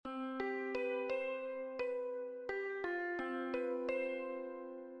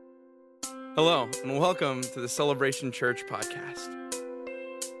Hello, and welcome to the Celebration Church podcast.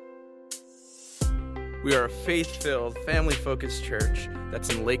 We are a faith-filled, family-focused church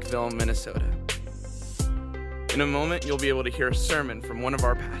that's in Lakeville, Minnesota. In a moment, you'll be able to hear a sermon from one of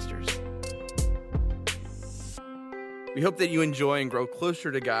our pastors. We hope that you enjoy and grow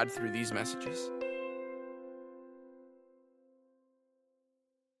closer to God through these messages.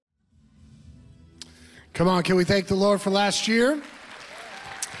 Come on, can we thank the Lord for last year?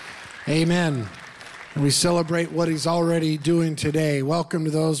 Amen. And we celebrate what he's already doing today. Welcome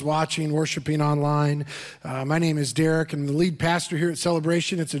to those watching, worshiping online. My name is Derek. I'm the lead pastor here at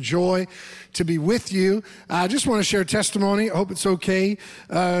Celebration. It's a joy to be with you. I just want to share testimony. I hope it's okay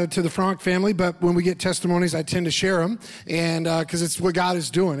to the Franck family, but when we get testimonies, I tend to share them, and because it's what God is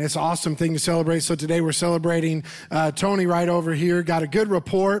doing. It's an awesome thing to celebrate. So today we're celebrating Tony right over here. Got a good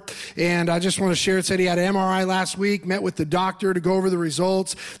report, and I just want to share it. Said he had an MRI last week, met with the doctor to go over the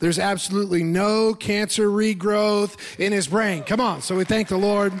results. There's absolutely no cancer regrowth in his brain. Come on. So we thank the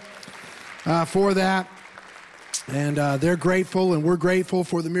Lord for that. And they're grateful, and we're grateful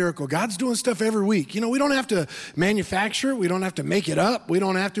for the miracle. God's doing stuff every week. You know, we don't have to manufacture it. We don't have to make it up. We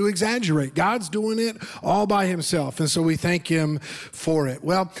don't have to exaggerate. God's doing it all by himself, and so we thank him for it.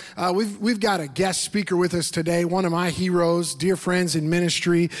 Well, we've got a guest speaker with us today, one of my heroes, dear friends in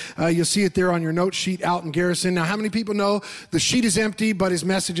ministry. You'll see it there on your note sheet, Alton, Garrison. Now, how many people know the sheet is empty, but his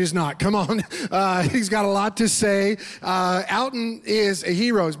message is not? Come on. He's got a lot to say. Alton is a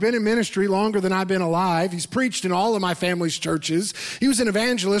hero. He's been in ministry longer than I've been alive. He's preached in all of my family's churches. He was an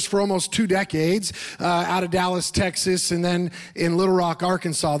evangelist for almost 2 decades out of Dallas, Texas, and then in Little Rock,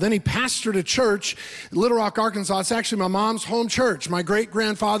 Arkansas. Then he pastored a church, Little Rock, Arkansas. It's actually my mom's home church. My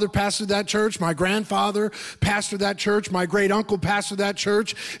great-grandfather pastored that church. My grandfather pastored that church. My great-uncle pastored that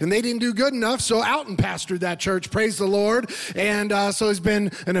church. And they didn't do good enough, so Alton pastored that church. Praise the Lord. And so he's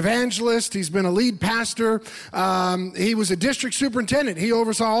been an evangelist. He's been a lead pastor. He was a district superintendent. He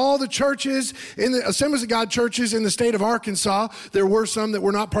oversaw all the churches in the Assemblies of God churches in the state of Arkansas. There were some that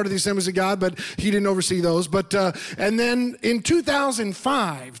were not part of the Assemblies of God, but he didn't oversee those. But and then in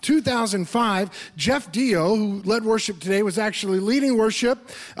 2005, Jeff Dio, who led worship today, was actually leading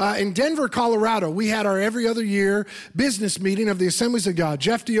worship in Denver, Colorado. We had our every other year business meeting of the Assemblies of God.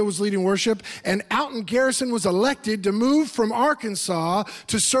 Jeff Dio was leading worship, and Alton Garrison was elected to move from Arkansas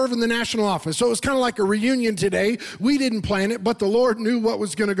to serve in the national office. So it was kind of like a reunion today. We didn't plan it, but the Lord knew what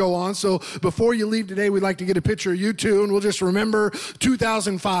was going to go on. So before you leave today, we'd like to get a picture of you two, and we'll just remember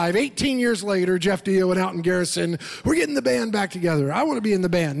 2005, 18 years later, Jeff Dio and Alton Garrison, we're getting the band back together. I want to be in the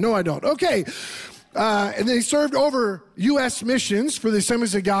band. No, I don't. Okay. And then he served over U.S. missions for the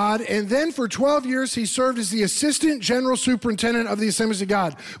Assemblies of God. And then for 12 years, he served as the Assistant General Superintendent of the Assemblies of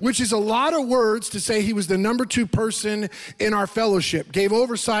God, which is a lot of words to say he was the number 2 person in our fellowship, gave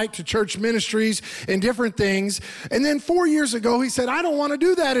oversight to church ministries and different things. And then 4 years ago, he said, I don't want to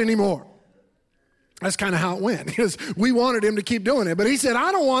do that anymore. That's kind of how it went, because we wanted him to keep doing it. But he said,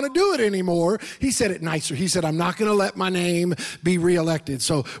 I don't want to do it anymore. He said it nicer. He said, I'm not going to let my name be reelected.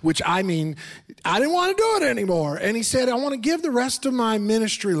 So, which I mean, I didn't want to do it anymore. And he said, I want to give the rest of my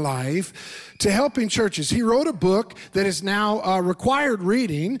ministry life to helping churches. He wrote a book that is now required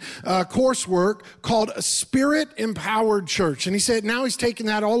reading, coursework, called A Spirit-Empowered Church. And he said now he's taking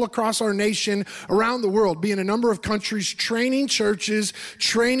that all across our nation, around the world, be in a number of countries, training churches,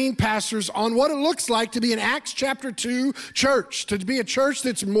 training pastors on what it looks like to be an Acts chapter 2 church, to be a church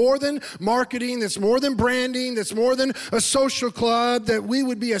that's more than marketing, that's more than branding, that's more than a social club, that we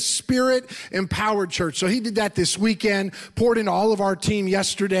would be a Spirit-empowered church. So he did that this weekend, poured into all of our team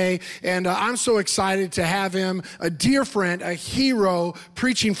yesterday, and I'm so excited to have him, a dear friend, a hero,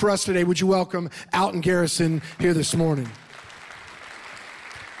 preaching for us today. Would you welcome Alton Garrison here this morning?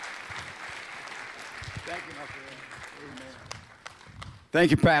 Thank you, my friend. Amen.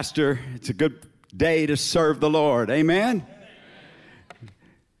 Thank you, Pastor. It's a good day to serve the Lord. Amen?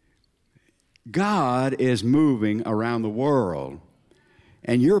 God is moving around the world,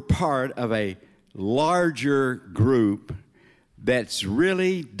 and you're part of a larger group that's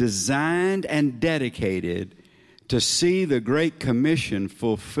really designed and dedicated to see the Great Commission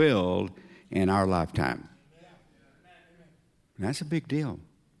fulfilled in our lifetime. And that's a big deal.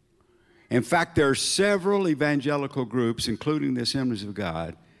 In fact, there are several evangelical groups, including the Assemblies of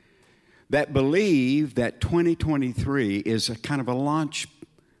God, that believe that 2023 is a kind of a launch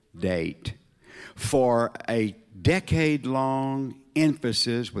date for a decade-long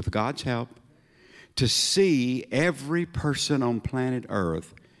emphasis, with God's help, to see every person on planet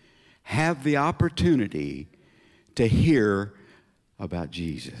Earth have the opportunity to hear about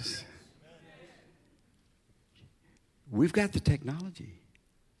Jesus. We've got the technology.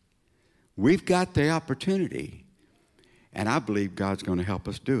 We've got the opportunity, and I believe God's going to help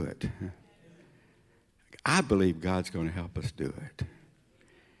us do it. I believe God's going to help us do it.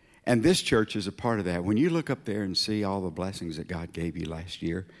 And this church is a part of that. When you look up there and see all the blessings that God gave you last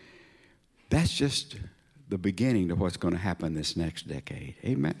year, that's just the beginning to what's going to happen this next decade.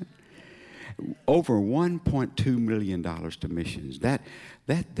 Amen. Over $1.2 million to missions. That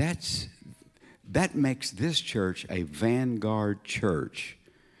makes this church a vanguard church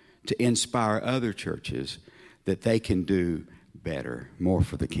to inspire other churches that they can do better, more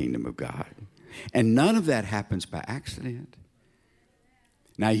for the kingdom of God. And none of that happens by accident.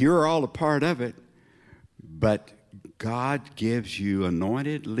 Now, you're all a part of it, but God gives you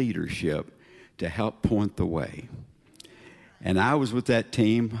anointed leadership to help point the way. And I was with that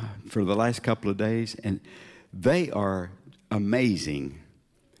team for the last couple of days, and they are amazing.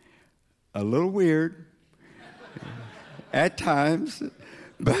 A little weird at times,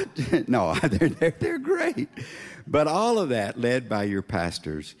 but no, they're great. But all of that led by your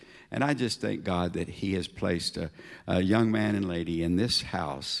pastors. And I just thank God that He has placed a young man and lady in this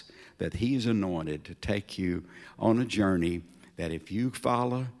house that He is anointed to take you on a journey that if you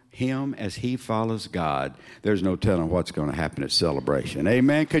follow Him as He follows God, there's no telling what's going to happen at Celebration.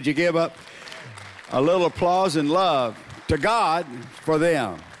 Amen. Could you give up a little applause and love to God for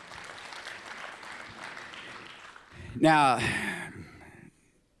them? Now,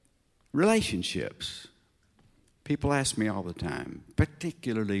 relationships. People ask me all the time,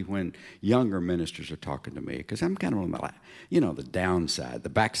 particularly when younger ministers are talking to me, because I'm kind of on the downside, the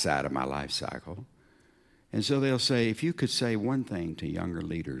backside of my life cycle. And so they'll say, if you could say one thing to younger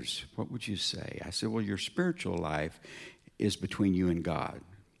leaders, what would you say? I said, well, your spiritual life is between you and God.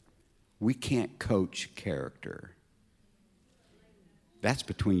 We can't coach character. That's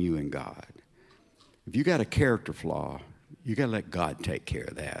between you and God. If you got a character flaw, you got to let God take care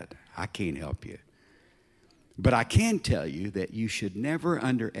of that. I can't help you. But I can tell you that you should never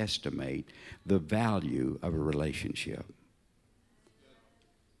underestimate the value of a relationship.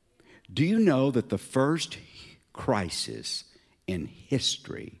 Do you know that the first crisis in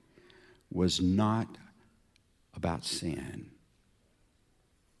history was not about sin?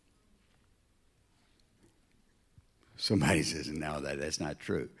 Somebody says, no, that's not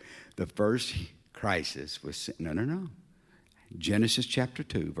true. The first crisis was sin. No. Genesis chapter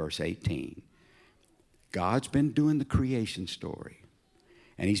 2, verse 18. God's been doing the creation story.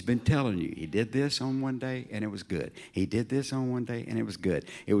 And He's been telling you, He did this on one day and it was good. He did this on one day and it was good.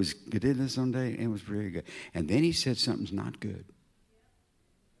 He did this on one day and it was very good. And then He said something's not good.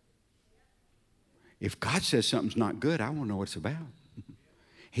 If God says something's not good, I want to know what it's about.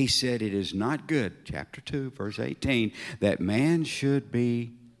 He said it is not good, chapter 2, verse 18, that man should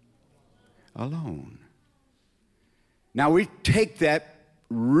be alone. Now we take that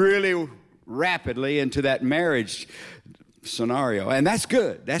really rapidly into that marriage scenario, and that's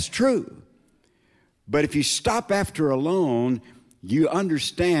good, that's true. But if you stop after alone, you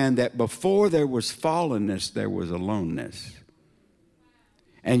understand that before there was fallenness, there was aloneness.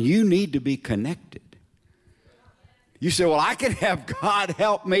 And you need to be connected. You say, well, I can have God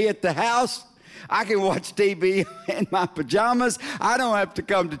help me at the house. I can watch TV in my pajamas. I don't have to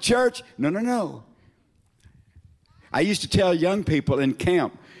come to church. No. I used to tell young people in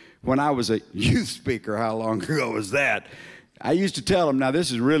camp when I was a youth speaker, how long ago was that? I used to tell them, now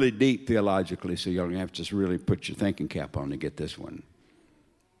this is really deep theologically, so you're going to have to just really put your thinking cap on to get this one.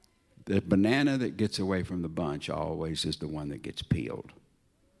 The banana that gets away from the bunch always is the one that gets peeled.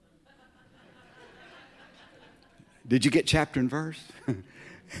 Did you get chapter and verse?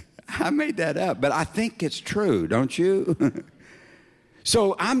 I made that up, but I think it's true, don't you?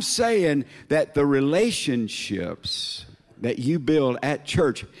 So I'm saying that the relationships that you build at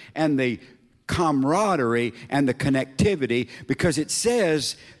church and the camaraderie and the connectivity, because it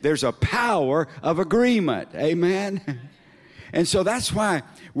says there's a power of agreement. Amen? And so that's why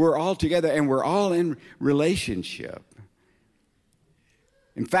we're all together and we're all in relationship.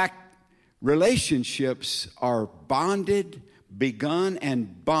 In fact, relationships are begun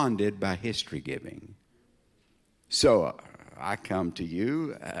and bonded by history giving. So I come to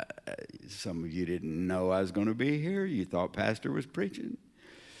you. Some of you didn't know I was going to be here. You thought Pastor was preaching.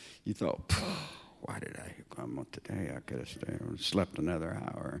 You thought, why did I come on today? I could have stayed and slept another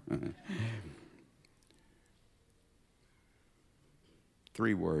hour.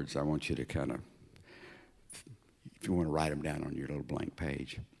 3 words I want you to kind of, if you want to write them down on your little blank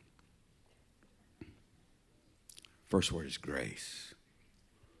page. First word is grace.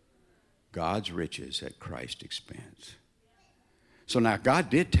 God's riches at Christ's expense. So now God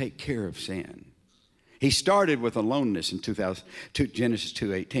did take care of sin. He started with aloneness in Genesis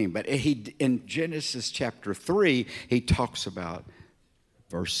 2:18, but in Genesis chapter 3, he talks about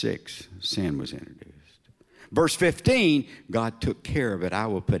verse 6, sin was introduced. Verse 15, God took care of it. I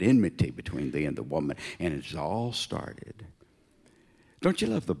will put enmity between thee and the woman. And it's all started. Don't you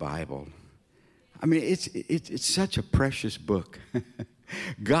love the Bible? I mean, it's such a precious book.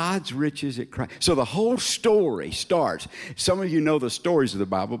 God's riches at Christ. So the whole story starts. Some of you know the stories of the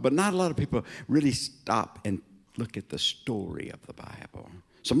Bible, but not a lot of people really stop and look at the story of the Bible.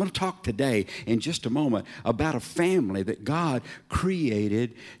 So I'm going to talk today in just a moment about a family that God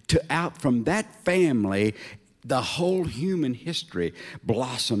created out from that family, the whole human history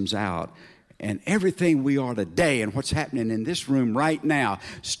blossoms out. And everything we are today and what's happening in this room right now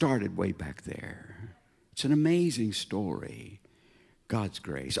started way back there. It's an amazing story. God's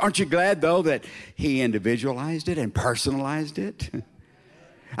grace. Aren't you glad, though, that he individualized it and personalized it?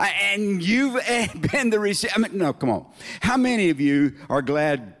 And you've been the recipient. I mean, no, come on. How many of you are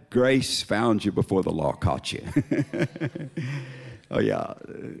glad grace found you before the law caught you? Oh, yeah.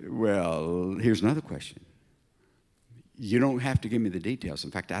 Well, here's another question. You don't have to give me the details.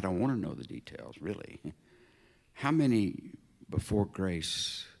 In fact, I don't want to know the details, really. How many before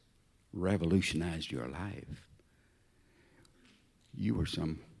grace revolutionized your life? You were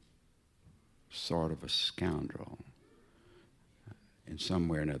some sort of a scoundrel. And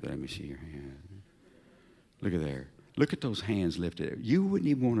somewhere or another, let me see your hand. Look at there. Look at those hands lifted. You wouldn't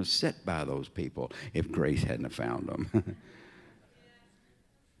even want to sit by those people if grace hadn't have found them.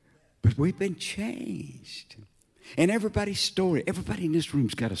 But we've been changed. And everybody's story, everybody in this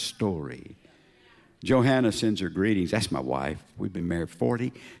room's got a story. Johanna sends her greetings. That's my wife. We've been married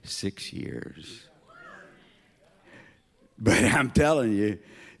 46 years. But I'm telling you,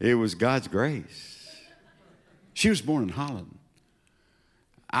 it was God's grace. She was born in Holland.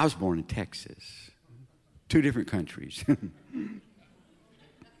 I was born in Texas. 2 different countries.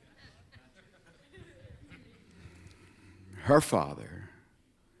 Her father,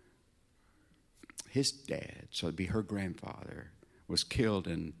 his dad, so it'd be her grandfather, was killed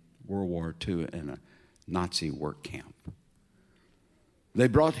in World War II in a Nazi work camp. They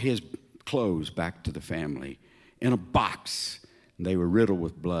brought his clothes back to the family in a box. They were riddled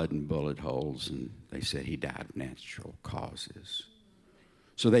with blood and bullet holes, and they said he died of natural causes.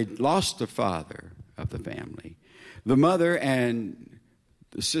 So they lost the father of the family. The mother and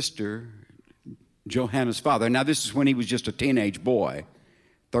the sister, Johanna's father, now this is when he was just a teenage boy,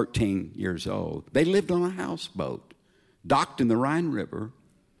 13 years old. They lived on a houseboat, docked in the Rhine River,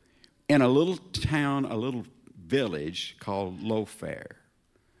 in a little town, a little village called Lofair.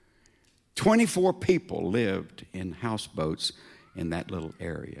 24 people lived in houseboats in that little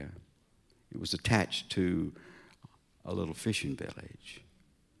area. It was attached to a little fishing village.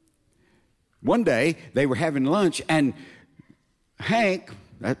 One day, they were having lunch, and Hank,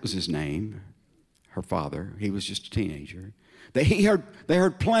 that was his name, her father, he was just a teenager. They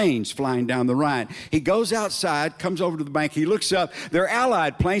heard planes flying down the Rhine. He goes outside, comes over to the bank. He looks up. They're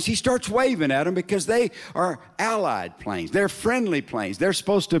Allied planes. He starts waving at them because they are Allied planes. They're friendly planes. They're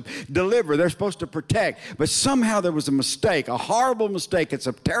supposed to deliver. They're supposed to protect. But somehow there was a mistake, a horrible mistake. It's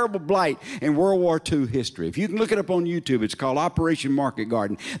a terrible blight in World War II history. If you can look it up on YouTube, it's called Operation Market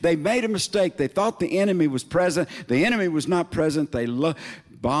Garden. They made a mistake. They thought the enemy was present. The enemy was not present. They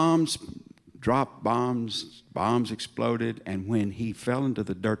dropped bombs exploded, and when he fell into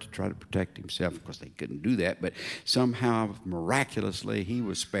the dirt to try to protect himself, of course they couldn't do that, but somehow, miraculously, he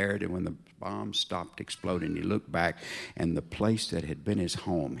was spared, and when the bombs stopped exploding, he looked back, and the place that had been his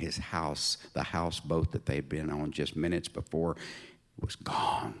home, his house, the houseboat that they'd been on just minutes before, was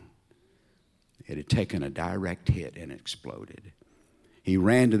gone. It had taken a direct hit and exploded. He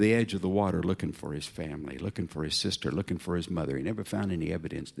ran to the edge of the water looking for his family, looking for his sister, looking for his mother. He never found any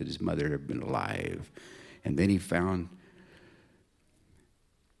evidence that his mother had been alive. And then he found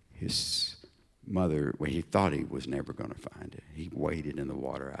his mother, well, he thought he was never going to find it. He waded in the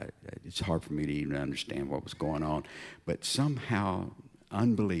water. It's hard for me to even understand what was going on. But somehow,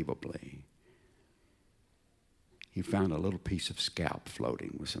 unbelievably, he found a little piece of scalp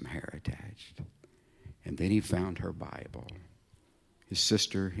floating with some hair attached. And then he found her Bible. His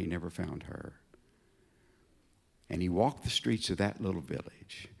sister, he never found her. And he walked the streets of that little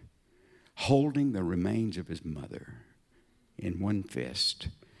village, holding the remains of his mother in one fist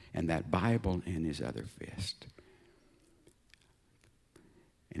and that Bible in his other fist.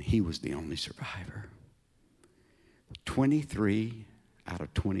 And he was the only survivor. 23 out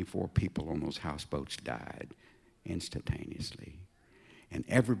of 24 people on those houseboats died instantaneously. And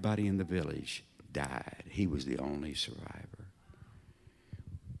everybody in the village died. He was the only survivor.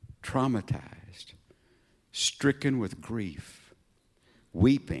 Traumatized. stricken with grief,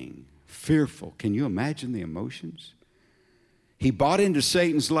 weeping, fearful. Can you imagine the emotions? He bought into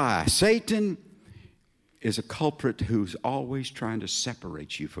Satan's lie. Satan is a culprit who's always trying to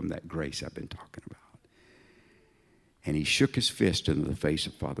separate you from that grace I've been talking about. And he shook his fist into the face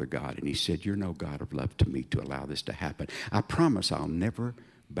of Father God, and he said, you're no God of love to me to allow this to happen. I promise I'll never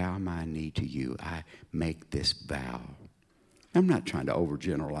bow my knee to you. I make this vow. I'm not trying to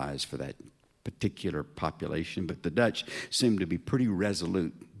overgeneralize for that particular population, but the Dutch seem to be pretty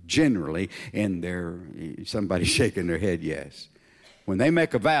resolute generally in their, somebody shaking their head, yes. When they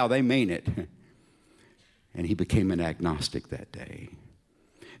make a vow, they mean it. And he became an agnostic that day.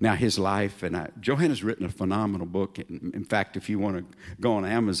 Now, his life, and Johanna's written a phenomenal book. In fact, if you want to go on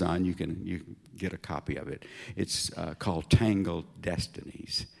Amazon, you can get a copy of it. It's called Tangled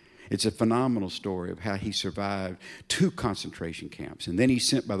Destinies. It's a phenomenal story of how he survived 2 concentration camps. And then he's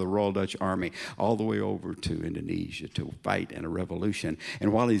sent by the Royal Dutch Army all the way over to Indonesia to fight in a revolution.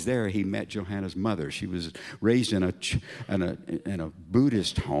 And while he's there, he met Johanna's mother. She was raised in a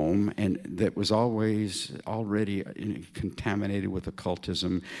Buddhist home, and that was always already contaminated with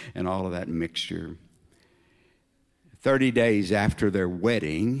occultism and all of that mixture. 30 days after their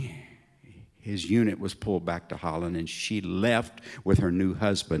wedding, his unit was pulled back to Holland, and she left with her new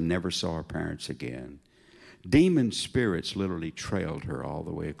husband, never saw her parents again. Demon spirits literally trailed her all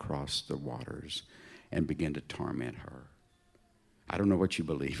the way across the waters and began to torment her. I don't know what you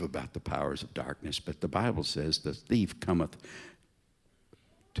believe about the powers of darkness, but the Bible says the thief cometh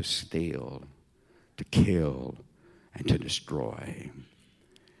to steal, to kill, and to destroy.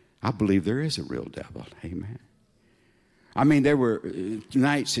 I believe there is a real devil. Amen. I mean, there were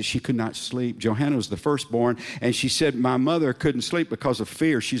nights that she could not sleep. Johanna was the firstborn, and she said, my mother couldn't sleep because of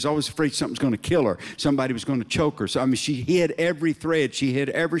fear. She's always afraid something's going to kill her. Somebody was going to choke her. So, I mean, she hid every thread. She hid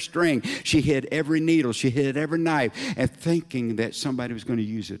every string. She hid every needle. She hid every knife, and thinking that somebody was going to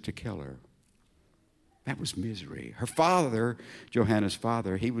use it to kill her. That was misery. Her father, Johanna's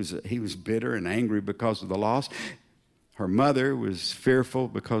father, he was bitter and angry because of the loss. Her mother was fearful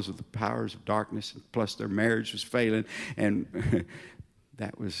because of the powers of darkness, and plus their marriage was failing. And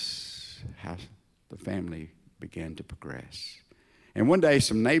that was how the family began to progress. And one day,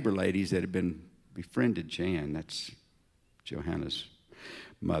 some neighbor ladies that had befriended Jan, that's Johanna's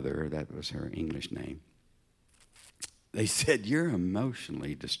mother, that was her English name, they said, you're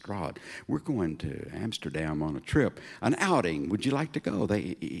emotionally distraught. We're going to Amsterdam on a trip, an outing. Would you like to go?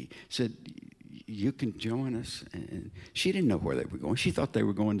 They said, you can join us. And she didn't know where they were going. She thought they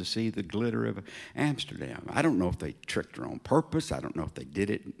were going to see the glitter of Amsterdam. I don't know if they tricked her on purpose. I don't know if they did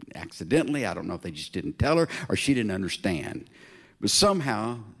it accidentally. I don't know if they just didn't tell her or she didn't understand. But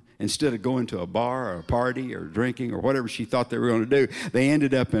somehow, instead of going to a bar or a party or drinking or whatever she thought they were going to do, they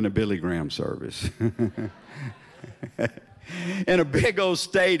ended up in a Billy Graham service. In a big old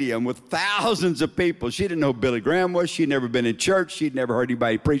stadium with thousands of people. She didn't know who Billy Graham was. She'd never been in church. She'd never heard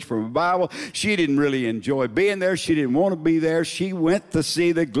anybody preach from a Bible. She didn't really enjoy being there. She didn't want to be there. She went to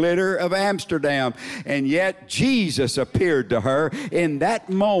see the glitter of Amsterdam. And yet Jesus appeared to her in that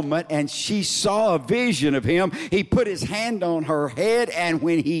moment, and she saw a vision of him. He put his hand on her head, and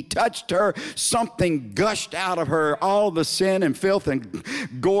when he touched her, something gushed out of her, all the sin and filth and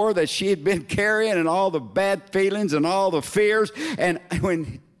gore that she had been carrying, and all the bad feelings and all the fears. And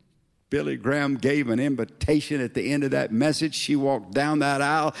when Billy Graham gave an invitation at the end of that message, she walked down that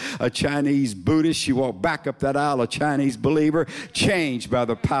aisle, a Chinese Buddhist. She walked back up that aisle, a Chinese believer, changed by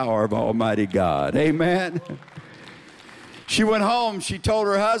the power of Almighty God. Amen. She went home. She told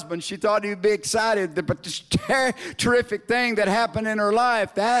her husband. She thought he'd be excited. But this terrific thing that happened in her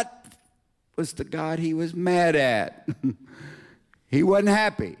life, that was the God he was mad at. He wasn't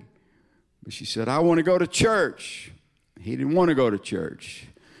happy. But she said, I want to go to church. He didn't want to go to church.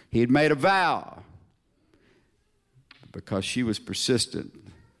 He had made a vow. Because she was persistent,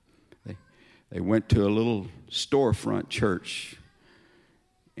 they went to a little storefront church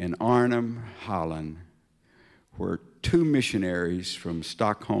in Arnhem, Holland, where 2 missionaries from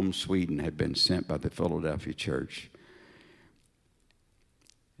Stockholm, Sweden had been sent by the Philadelphia church.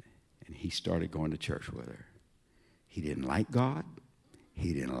 And he started going to church with her. He didn't like God.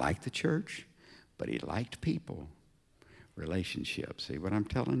 He didn't like the church, but he liked people. Relationships. See what I'm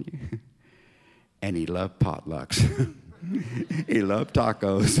telling you? And he loved potlucks. He loved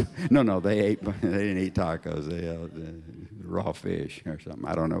tacos. No, they didn't eat tacos. They ate raw fish or something.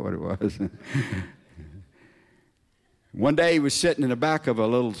 I don't know what it was. One day he was sitting in the back of a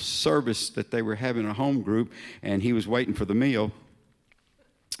little service that they were having, a home group, and he was waiting for the meal.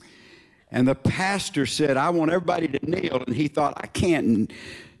 And the pastor said, I want everybody to kneel. And he thought, I can't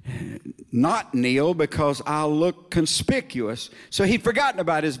not kneel because I'll look conspicuous. So he'd forgotten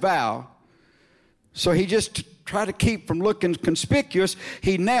about his vow. So he just tried to keep from looking conspicuous.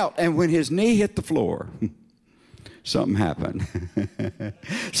 He knelt, and when his knee hit the floor, something happened.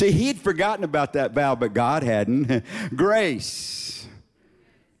 See, he'd forgotten about that vow, but God hadn't. Grace.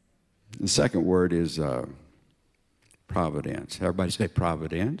 The second word is providence. Everybody say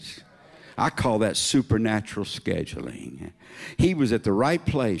providence. I call that supernatural scheduling. He was at the right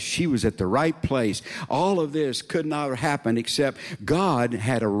place. She was at the right place. All of this could not have happened except God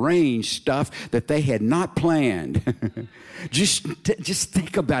had arranged stuff that they had not planned. Just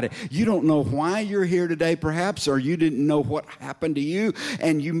think about it. You don't know why you're here today, perhaps, or you didn't know what happened to you.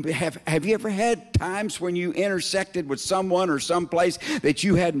 And you have you ever had times when you intersected with someone or someplace that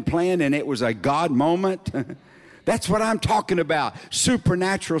you hadn't planned and it was a God moment? That's what I'm talking about,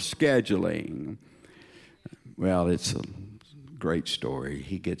 supernatural scheduling. Well, it's a great story.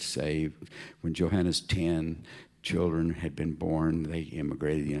 He gets saved. When Johanna's 10 children had been born, they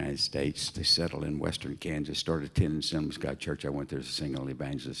immigrated to the United States. They settled in western Kansas, started attending Assembly's God Church. I went there as a single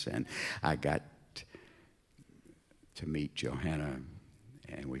evangelist, and I got to meet Johanna,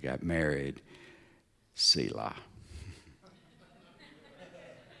 and we got married. Selah.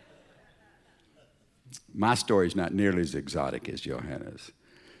 My story is not nearly as exotic as Johanna's.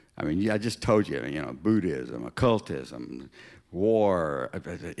 I mean, I just told you, Buddhism, occultism, war.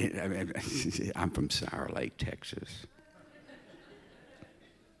 I'm from Sour Lake, Texas.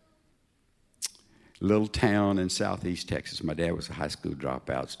 Little town in southeast Texas. My dad was a high school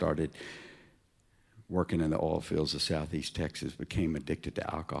dropout, started working in the oil fields of southeast Texas, became addicted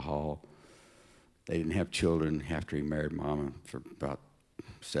to alcohol. They didn't have children after he married Mama for about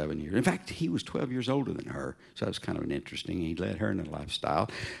 7 years. In fact, he was 12 years older than her, so that was kind of an interesting. He led her in a lifestyle.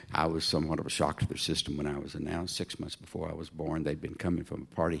 I was somewhat of a shock to their system when I was announced. 6 months before I was born, they'd been coming from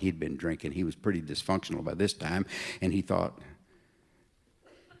a party. He'd been drinking. He was pretty dysfunctional by this time, and he thought,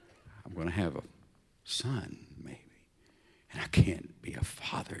 I'm going to have a son, maybe, and I can't be a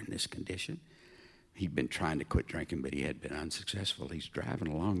father in this condition. He'd been trying to quit drinking, but he had been unsuccessful. He's driving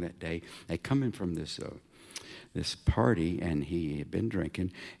along that day. They come in from this party, and he had been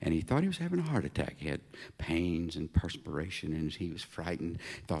drinking, and he thought he was having a heart attack. He had pains and perspiration, and he was frightened.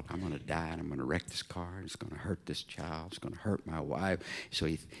 He thought, I'm going to die, and I'm going to wreck this car, and it's going to hurt this child. It's going to hurt my wife. So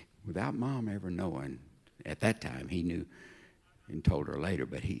he, without Mom ever knowing, at that time, he knew and told her later,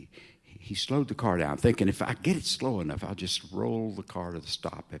 but he slowed the car down, thinking if I get it slow enough, I'll just roll the car to the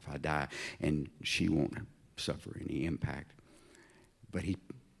stop if I die, and she won't suffer any impact. But he,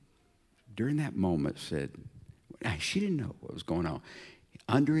 during that moment, said, she didn't know what was going on.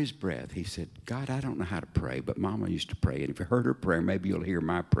 Under his breath, he said, God, I don't know how to pray, but Mama used to pray, and if you heard her prayer, maybe you'll hear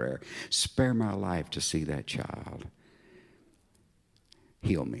my prayer. Spare my life to see that child.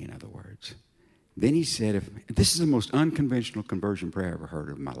 Heal me, in other words. Then he said, this is the most unconventional conversion prayer I ever heard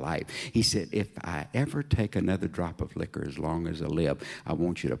of in my life. He said, if I ever take another drop of liquor as long as I live, I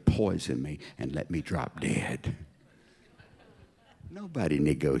want you to poison me and let me drop dead. Nobody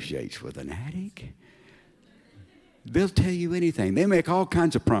negotiates with an addict. They'll tell you anything. They make all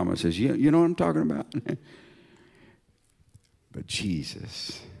kinds of promises. You know what I'm talking about? But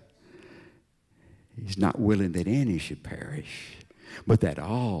Jesus, he's not willing that any should perish, but that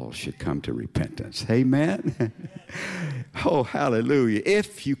all should come to repentance. Amen? Oh, hallelujah.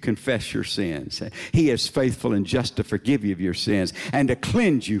 If you confess your sins, he is faithful and just to forgive you of your sins and to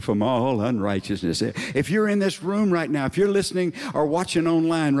cleanse you from all unrighteousness. If you're in this room right now, if you're listening or watching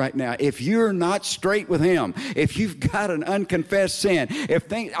online right now, if you're not straight with him, if you've got an unconfessed sin,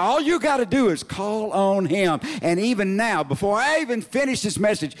 all you got to do is call on him. And even now, before I even finish this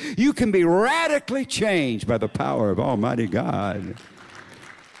message, you can be radically changed by the power of Almighty God.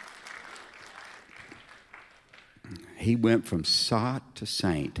 He went from sot to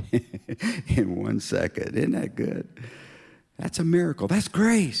saint in 1 second. Isn't that good? That's a miracle. That's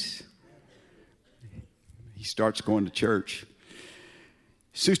grace. He starts going to church.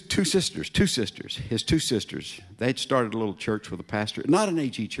 His two sisters. They'd started a little church with a pastor, not an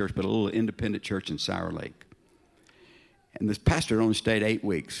AG church, but a little independent church in Sour Lake. And this pastor only stayed 8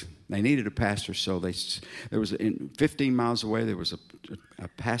 weeks. They needed a pastor, so there was 15 miles away, there was a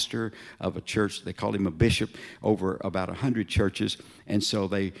pastor of a church. They called him a bishop over about 100 churches. And so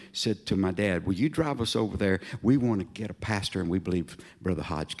they said to my dad, will you drive us over there? We want to get a pastor, and we believe Brother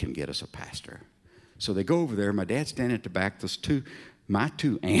Hodge can get us a pastor. So they go over there. My dad's standing at the back. My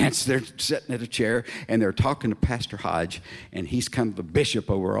two aunts, they're sitting at a chair, and they're talking to Pastor Hodge, and he's kind of the bishop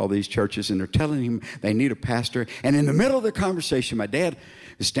over all these churches, and they're telling him they need a pastor. And in the middle of the conversation, my dad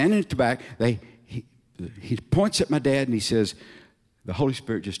is standing at the back. He points at my dad, and he says, the Holy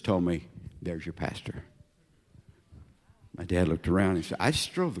Spirit just told me, there's your pastor. My dad looked around and said, I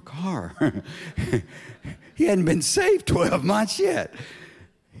just drove the car. He hadn't been saved 12 months yet.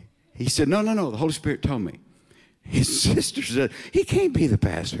 He said, no, the Holy Spirit told me. His sister said, he can't be the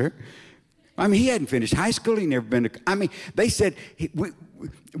pastor. I mean, he hadn't finished high school. He never been to, I mean, they said,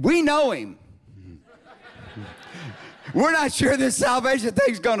 we know him. We're not sure this salvation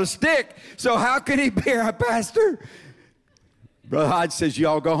thing's going to stick, so how could he be our pastor? Brother Hodge says, you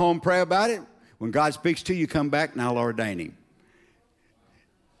all go home, pray about it. When God speaks to you, come back and I'll ordain him.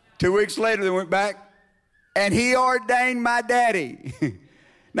 2 weeks later, they went back and he ordained my daddy.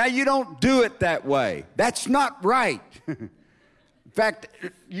 Now, you don't do it that way. That's not right. In fact,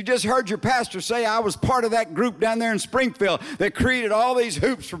 you just heard your pastor say I was part of that group down there in Springfield that created all these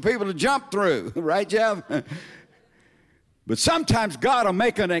hoops for people to jump through. Right, Jeff? But sometimes God will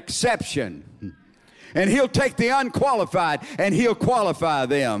make an exception. And he'll take the unqualified and he'll qualify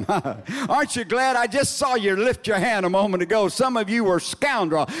them. Aren't you glad? I just saw you lift your hand a moment ago. Some of you were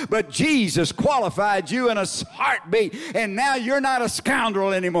scoundrel, but Jesus qualified you in a heartbeat, and now you're not a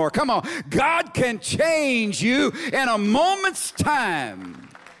scoundrel anymore. Come on. God can change you in a moment's time.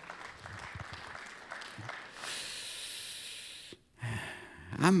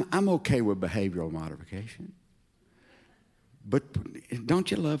 I'm okay with behavioral modification. But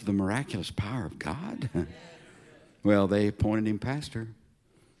don't you love the miraculous power of God? Well, they appointed him pastor.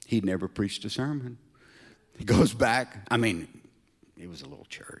 He'd never preached a sermon. He goes back. I mean, it was a little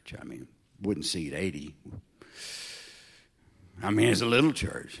church. I mean, wouldn't seat 80. I mean, it's a little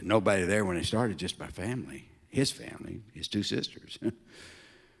church. Nobody there when they started, just my family, his 2 sisters.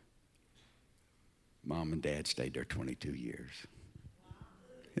 Mom and Dad stayed there 22 years.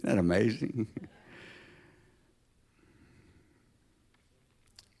 Isn't that amazing?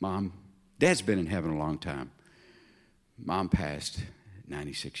 Dad's been in heaven a long time. Mom passed at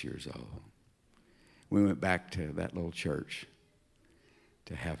 96 years old. We went back to that little church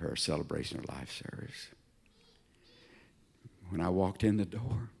to have her celebration of life service. When I walked in the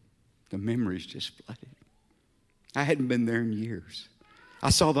door, the memories just flooded. I hadn't been there in years. I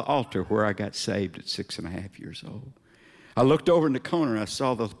saw the altar where I got saved at 6.5 years old. I looked over in the corner and I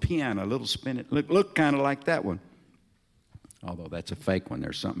saw the piano, a little spin. It looked kind of like that one. Although that's a fake one.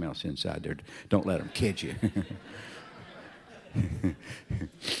 There's something else inside there. Don't let them kid you.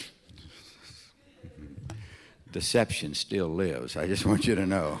 Deception still lives. I just want you to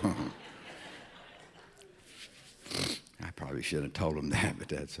know. I probably shouldn't have told them that, but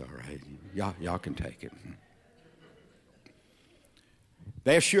that's all right. Y'all can take it.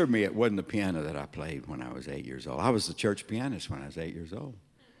 They assured me it wasn't the piano that I played when I was 8 years old. I was the church pianist when I was 8 years old.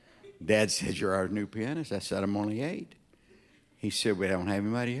 Dad said, you're our new pianist. I said, I'm only 8. He said, we don't have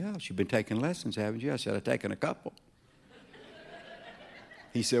anybody else. You've been taking lessons, haven't you? I said, I've taken a couple.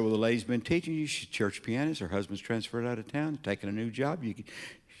 He said, well, the lady's been teaching you. She's a church pianist. Her husband's transferred out of town, taking a new job.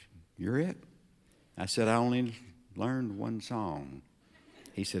 You're it. I said, I only learned one song.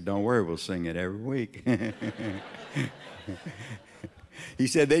 He said, don't worry, we'll sing it every week. He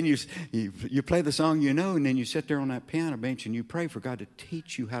said, then you play the song you know, and then you sit there on that piano bench and you pray for God to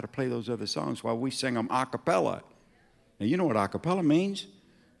teach you how to play those other songs while we sing them a cappella. Now, you know what a cappella means?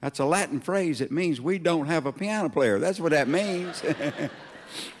 That's a Latin phrase. It means we don't have a piano player. That's what that means.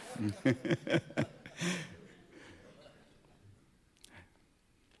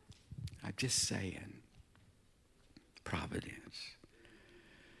 I'm just saying, providence.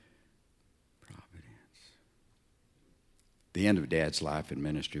 The end of Dad's life and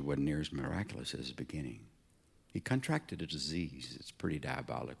ministry wasn't near as miraculous as the beginning. He contracted a disease. It's pretty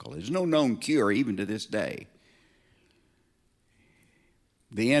diabolical. There's no known cure even to this day.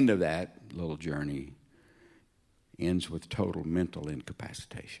 The end of that little journey ends with total mental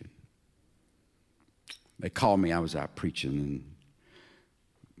incapacitation. They called me. I was out preaching, and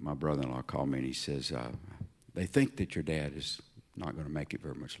my brother-in-law called me, and he says, they think that your dad is not going to make it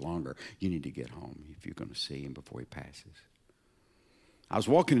very much longer. You need to get home if you're going to see him before he passes. I was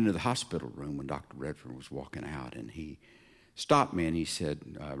walking into the hospital room when Dr. Redford was walking out, and he stopped me and he said,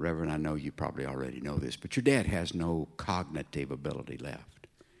 Reverend, I know you probably already know this, but your dad has no cognitive ability left.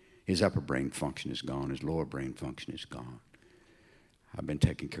 His upper brain function is gone. His lower brain function is gone. I've been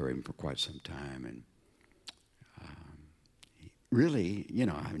taking care of him for quite some time, and really,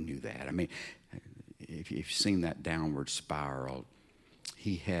 I knew that. I mean, if you've seen that downward spiral,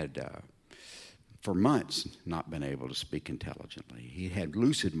 he had, for months, not been able to speak intelligently. He had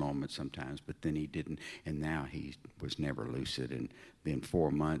lucid moments sometimes, but then he didn't, and now he was never lucid. And then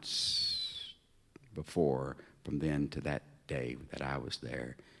 4 months before, from then to that day that I was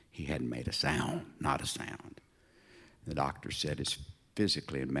there, he hadn't made a sound, not a sound. The doctor said it's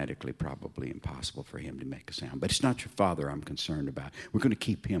physically and medically probably impossible for him to make a sound. But it's not your father I'm concerned about. We're going to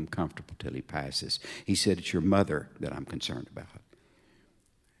keep him comfortable till he passes. He said, it's your mother that I'm concerned about.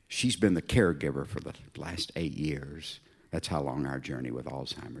 She's been the caregiver for the last 8 years. That's how long our journey with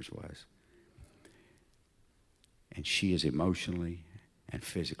Alzheimer's was. And she is emotionally and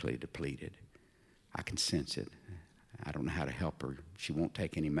physically depleted. I can sense it. I don't know how to help her. She won't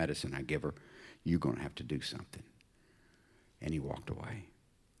take any medicine I give her. You're going to have to do something. And he walked away.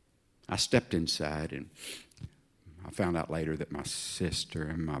 I stepped inside, and I found out later that my sister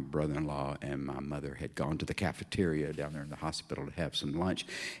and my brother-in-law and my mother had gone to the cafeteria down there in the hospital to have some lunch,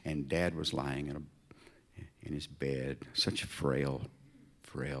 and Dad was lying in his bed, such a frail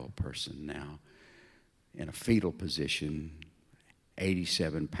person now, in a fetal position,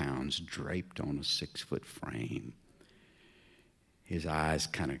 87 pounds, draped on a 6-foot frame. His eyes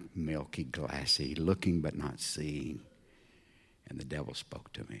kind of milky, glassy, looking but not seeing. And the devil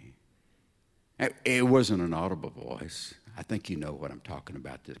spoke to me. It wasn't an audible voice. I think you know what I'm talking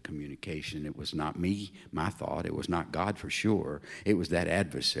about, the communication. It was not me, my thought. It was not God for sure. It was that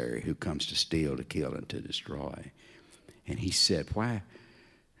adversary who comes to steal, to kill, and to destroy. And he said,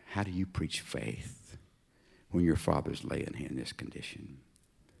 how do you preach faith when your father's laying here in this condition?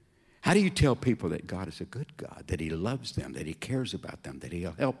 How do you tell people that God is a good God, that he loves them, that he cares about them, that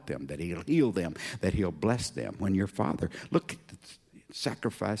he'll help them, that he'll heal them, that he'll bless them, when your father, look at the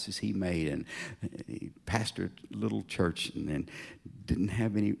sacrifices he made, and he pastored a little church and then didn't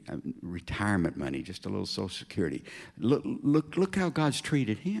have any retirement money, just a little Social Security. Look how God's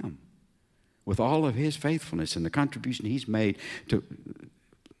treated him with all of his faithfulness and the contribution he's made to,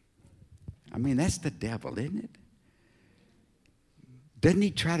 I mean, that's the devil, isn't it? Doesn't he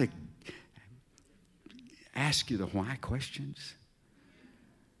try to ask you the why questions?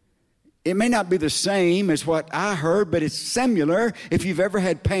 It may not be the same as what I heard, but it's similar. If you've ever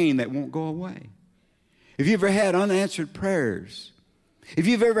had pain that won't go away, if you've ever had unanswered prayers, if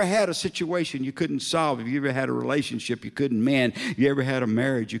you've ever had a situation you couldn't solve, if you ever had a relationship you couldn't mend, you ever had a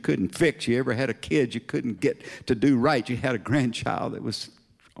marriage you couldn't fix, you ever had a kid you couldn't get to do right, you had a grandchild that was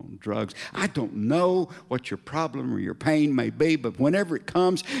on drugs. I don't know what your problem or your pain may be, but whenever it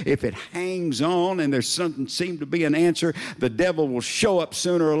comes, if it hangs on and there's something seem to be an answer, the devil will show up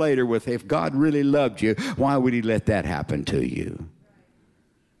sooner or later with, if God really loved you, why would he let that happen to you?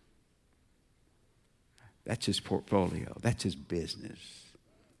 That's his portfolio. That's his business.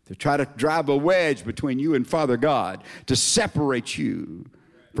 To try to drive a wedge between you and Father God, to separate you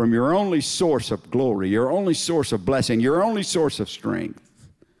from your only source of glory, your only source of blessing, your only source of strength.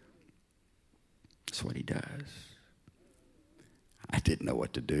 That's what he does. I didn't know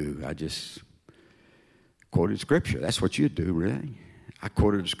what to do. I just quoted Scripture. That's what you'd do, really. I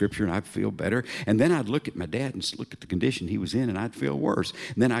quoted Scripture and I'd feel better. And then I'd look at my dad and look at the condition he was in and I'd feel worse.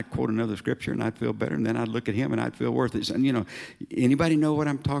 And then I'd quote another Scripture and I'd feel better. And then I'd look at him and I'd feel worse. And, you know, anybody know what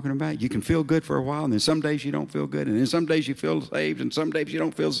I'm talking about? You can feel good for a while and then some days you don't feel good. And then some days you feel saved and some days you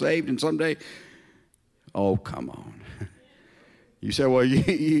don't feel saved. And some days, oh, come on. You say, well,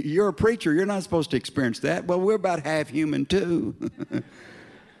 you're a preacher. You're not supposed to experience that. Well, we're about half human, too.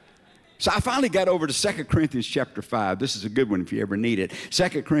 So I finally got over to 2 Corinthians chapter 5. This is a good one if you ever need it.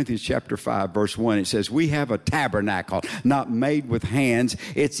 2 Corinthians chapter 5, verse 1, it says, we have a tabernacle not made with hands.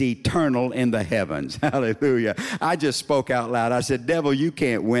 It's eternal in the heavens. Hallelujah. I just spoke out loud. I said, devil, you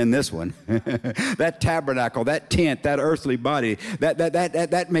can't win this one. That tabernacle, that tent, that earthly body,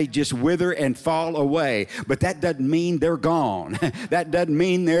 that may just wither and fall away. But that doesn't mean they're gone. That doesn't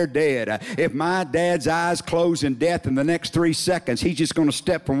mean they're dead. If my dad's eyes close in death in the next 3 seconds, he's just going to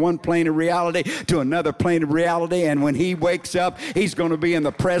step from one plane of reality to another plane of reality, and when he wakes up, he's going to be in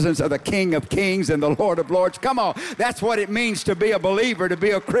the presence of the King of Kings and the Lord of Lords. Come on, that's what it means to be a believer, to be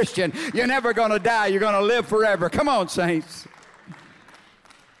a Christian. You're never going to die. You're going to live forever. Come on, saints.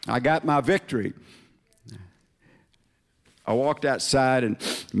 I got my victory. I walked outside, and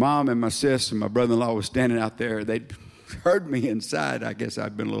Mom and my sister and my brother-in-law was standing out there. They heard me inside. I guess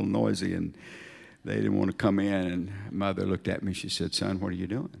I'd been a little noisy, and they didn't want to come in. And Mother looked at me. She said, son, what are you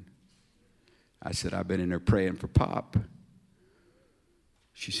doing? I said, I've been in there praying for Pop.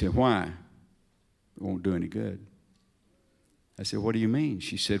 She said, why? It won't do any good. I said, what do you mean?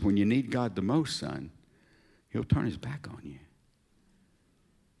 She said, when you need God the most, son, he'll turn his back on you.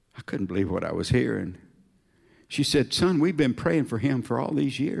 I couldn't believe what I was hearing. She said, son, we've been praying for him for all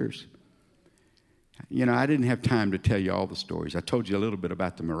these years. You know, I didn't have time to tell you all the stories. I told you a little bit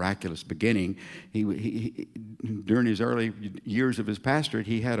about the miraculous beginning. He during his early years of his pastorate,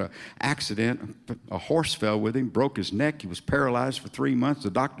 he had an accident. A horse fell with him, broke his neck. He was paralyzed for 3 months.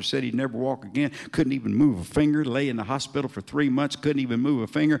 The doctor said he'd never walk again. Couldn't even move a finger. Lay in the hospital for 3 months. Couldn't even move a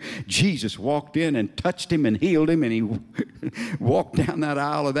finger. Jesus walked in and touched him and healed him. And he walked down that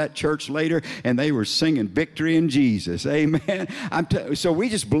aisle of that church later, and they were singing victory in Jesus. Amen. So we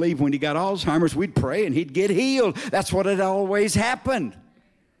just believe when he got Alzheimer's, we'd pray and he'd get healed. That's what had always happened.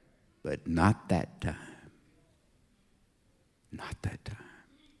 But not that time. Not that time.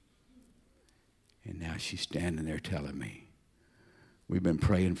 And now she's standing there telling me, we've been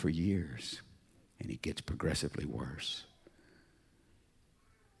praying for years, and it gets progressively worse.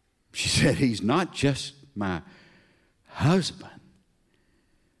 She said, he's not just my husband,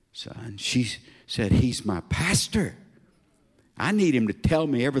 son. She said, he's my pastor. I need him to tell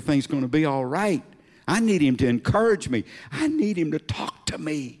me everything's going to be all right. I need him to encourage me. I need him to talk to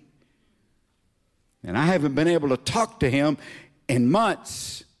me. And I haven't been able to talk to him in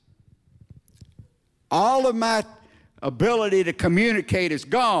months. All of my ability to communicate is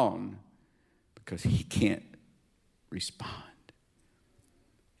gone because he can't respond.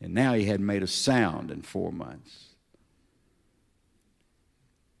 And now he hadn't made a sound in 4 months.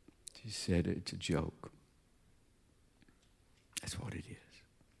 She said, it's a joke. That's what it is.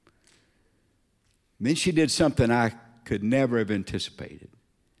 And then she did something I could never have anticipated.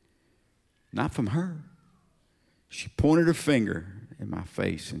 Not from her. She pointed her finger in my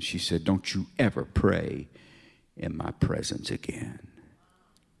face and she said, don't you ever pray in my presence again.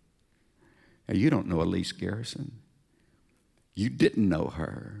 Now, you don't know Elise Garrison. You didn't know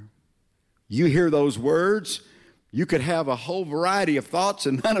her. You hear those words, you could have a whole variety of thoughts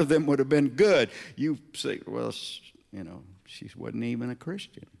and none of them would have been good. You say, well, you know, she wasn't even a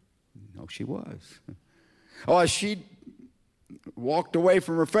Christian. No, she was. Oh, she walked away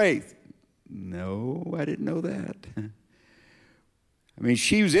from her faith. No, I didn't know that. I mean,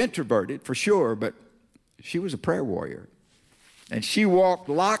 she was introverted for sure, but she was a prayer warrior. And she walked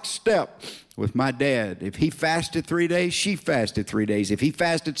lockstep with my dad. If he fasted 3 days, she fasted 3 days. If he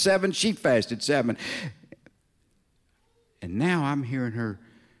fasted 7, she fasted 7. And now I'm hearing her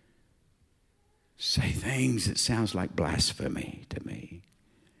say things that sounds like blasphemy to me.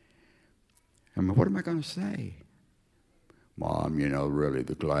 I mean, what am I going to say? Mom, you know, really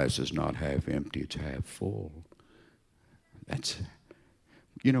the glass is not half empty, it's half full. That's,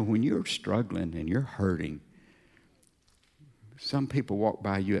 you know, when you're struggling and you're hurting, some people walk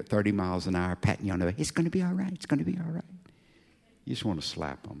by you at 30 miles an hour, patting you on the back. It's going to be all right. It's going to be all right. You just want to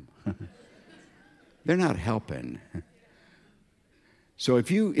slap them. They're not helping. So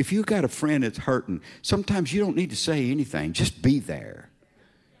if you got a friend that's hurting, sometimes you don't need to say anything. Just be there.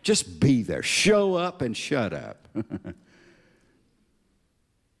 Just be there. Show up and shut up.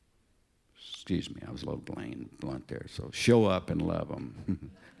 Excuse me, I was a little blunt there. So show up and love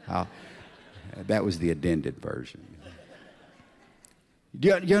them. That was the addended version. Do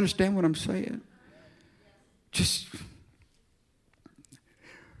you understand what I'm saying? Just,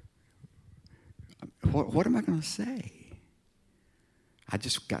 what am I going to say? I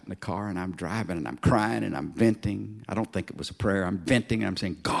just got in the car and I'm driving and I'm crying and I'm venting. I don't think it was a prayer. I'm venting and I'm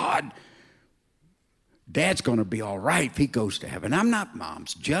saying, God, Dad's going to be all right if he goes to heaven. I'm not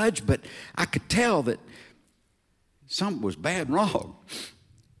Mom's judge, but I could tell that something was bad and wrong.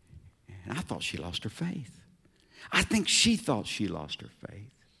 And I thought she lost her faith. I think she thought she lost her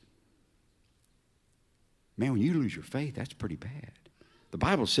faith. Man, when you lose your faith, that's pretty bad. The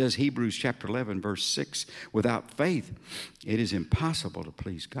Bible says, Hebrews chapter 11, verse 6, without faith, it is impossible to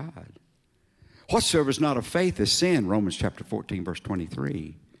please God. Whatsoever is not of faith is sin, Romans chapter 14, verse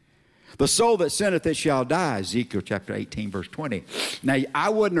 23. The soul that sinneth, it shall die, Ezekiel chapter 18, verse 20. Now, I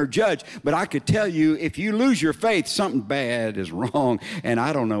wasn't her judge, but I could tell you, if you lose your faith, something bad is wrong, and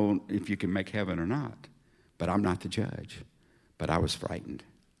I don't know if you can make heaven or not. But I'm not the judge. But I was frightened.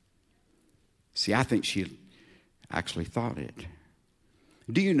 See, I think she actually thought it.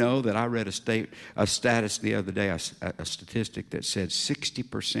 Do you know that I read a status the other day, a statistic that said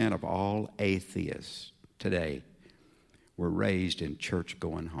 60% of all atheists today were raised in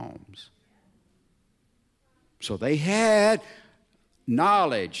church-going homes. So they had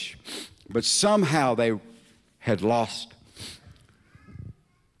knowledge, but somehow they had lost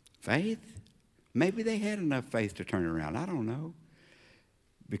faith. Maybe they had enough faith to turn it around. I don't know.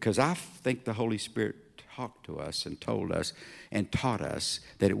 Because I think the Holy Spirit talked to us and told us and taught us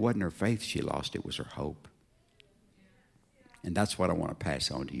that it wasn't her faith she lost, it was her hope. And that's what I want to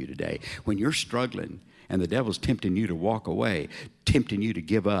pass on to you today. When you're struggling and the devil's tempting you to walk away, tempting you to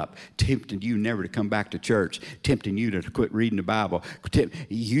give up, tempting you never to come back to church, tempting you to quit reading the Bible,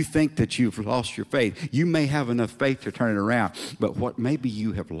 you think that you've lost your faith. You may have enough faith to turn it around, but what maybe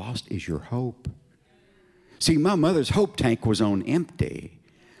you have lost is your hope. See, my mother's hope tank was on empty.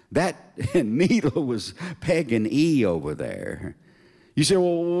 That needle was pegging E over there. You say,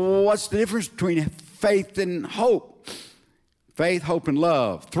 well, what's the difference between faith and hope? Faith, hope, and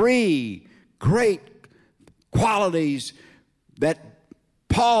love. 3 great qualities that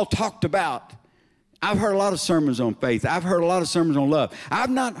Paul talked about. I've heard a lot of sermons on faith. I've heard a lot of sermons on love. I've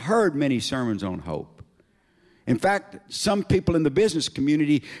not heard many sermons on hope. In fact, some people in the business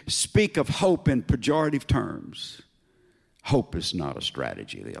community speak of hope in pejorative terms. Hope is not a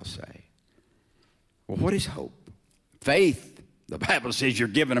strategy, they'll say. Well, what is hope? Faith. The Bible says you're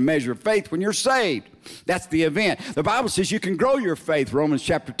given a measure of faith when you're saved. That's the event. The Bible says you can grow your faith. Romans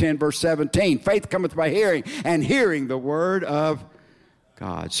chapter 10, verse 17. Faith cometh by hearing, and hearing the word of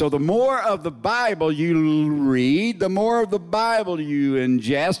God. So the more of the Bible you read, the more of the Bible you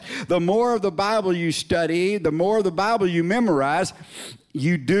ingest, the more of the Bible you study, the more of the Bible you memorize.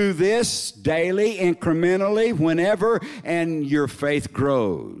 You do this daily, incrementally, whenever, and your faith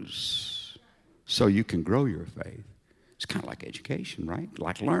grows. So you can grow your faith. It's kind of like education, right?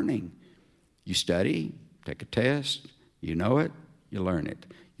 Like learning. You study, take a test, you know it, you learn it.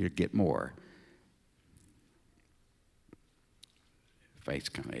 You get more. Faith's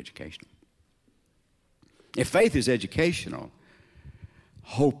kind of educational. If faith is educational,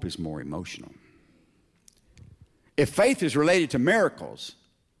 hope is more emotional. If faith is related to miracles,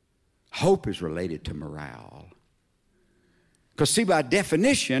 hope is related to morale. Because see, by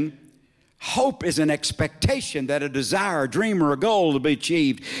definition, hope is an expectation that a desire, a dream, or a goal will be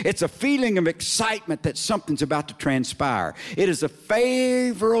achieved. It's a feeling of excitement that something's about to transpire. It is a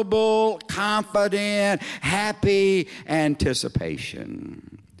favorable, confident, happy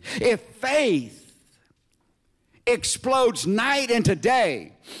anticipation. If faith explodes night into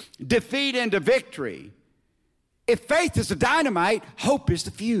day, defeat into victory, if faith is the dynamite, hope is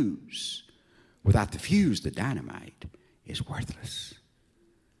the fuse. Without the fuse, the dynamite is worthless.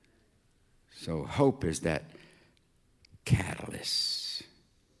 So hope is that catalyst.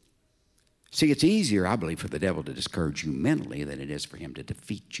 See, it's easier, I believe, for the devil to discourage you mentally than it is for him to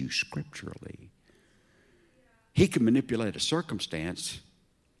defeat you scripturally. He can manipulate a circumstance,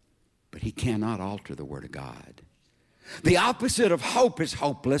 but he cannot alter the Word of God. The opposite of hope is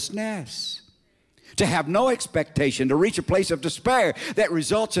hopelessness. To have no expectation, to reach a place of despair that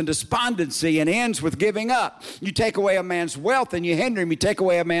results in despondency and ends with giving up. You take away a man's wealth and you hinder him. You take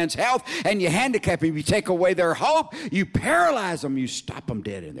away a man's health and you handicap him. You take away their hope. You paralyze them. You stop them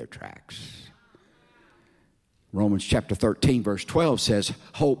dead in their tracks. Romans chapter 13, verse 12 says,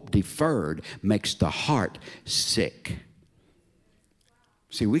 hope deferred makes the heart sick.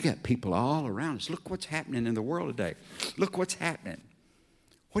 See, we got people all around us. Look what's happening in the world today. Look what's happening.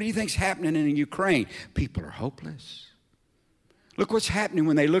 What do you think's happening in Ukraine? People are hopeless. Look what's happening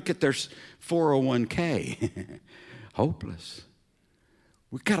when they look at their 401k. Hopeless.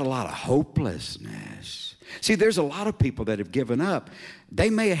 We've got a lot of hopelessness. See, there's a lot of people that have given up. They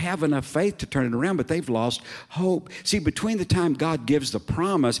may have enough faith to turn it around, but they've lost hope. See, between the time God gives the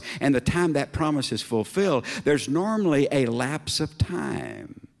promise and the time that promise is fulfilled, there's normally a lapse of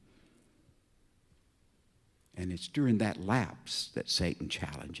time. And it's during that lapse that Satan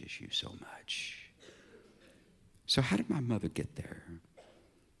challenges you so much. So how did my mother get there?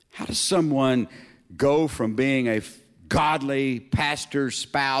 How does someone go from being a godly pastor's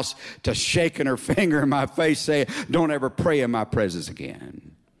spouse to shaking her finger in my face saying, don't ever pray in my presence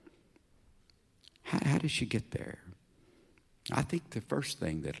again? How did she get there? I think the first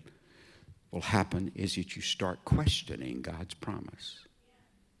thing that will happen is that you start questioning God's promise.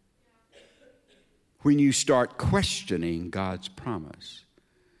 When you start questioning God's promise.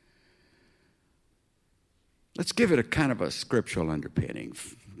 Let's give it a kind of a scriptural underpinning.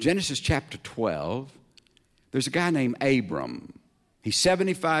 Genesis chapter 12, there's a guy named Abram. He's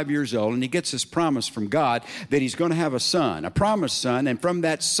 75 years old, and he gets this promise from God that he's going to have a son, a promised son, and from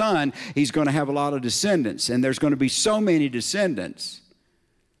that son, he's going to have a lot of descendants, and there's going to be so many descendants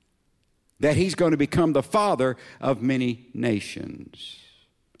that he's going to become the father of many nations.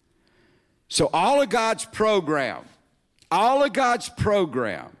 So all of God's program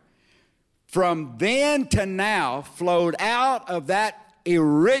from then to now flowed out of that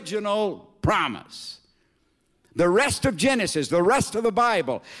original promise. The rest of Genesis, the rest of the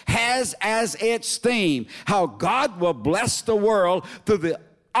Bible has as its theme how God will bless the world through the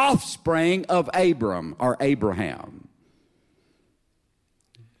offspring of Abram or Abraham.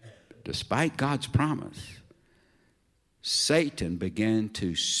 despite God's promise, Satan began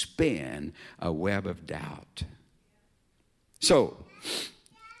to spin a web of doubt. So,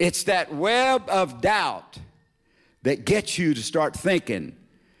 it's that web of doubt that gets you to start thinking,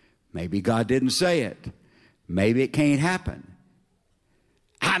 maybe God didn't say it. Maybe it can't happen.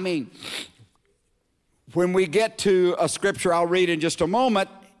 I mean, when we get to a scripture I'll read in just a moment,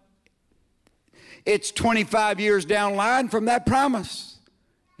 it's 25 years down the line from that promise.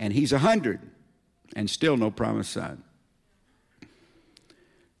 And he's 100 and still no promised son.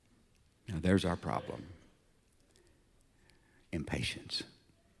 Now there's our problem. Impatience.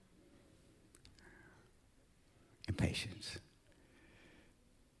 Impatience.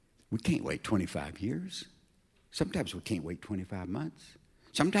 We can't wait 25 years. Sometimes we can't wait 25 months.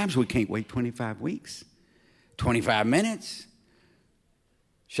 Sometimes we can't wait 25 weeks. 25 minutes.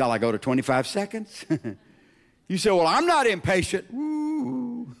 Shall I go to 25 seconds? You say, well, I'm not impatient.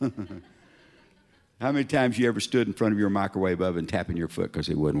 Woo. How many times you ever stood in front of your microwave oven tapping your foot because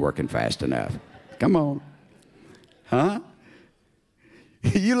it wasn't working fast enough? Come on. Huh?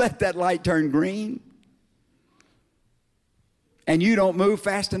 You let that light turn green and you don't move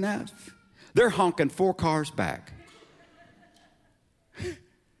fast enough. They're honking 4 cars back.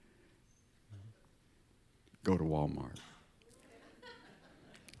 Go to Walmart.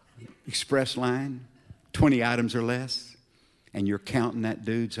 Express line, 20 items or less, and you're counting that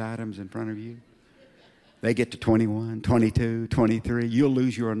dude's items in front of you. They get to 21, 22, 23. You'll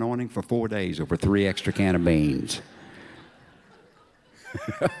lose your anointing for 4 days over 3 extra can of beans.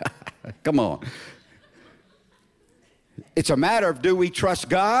 Come on. It's a matter of do we trust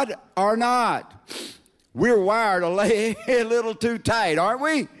God or not? We're wired a little too tight, aren't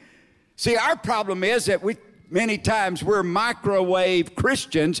we? See, our problem is that many times we're microwave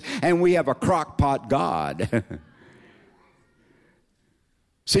Christians and we have a crock pot God.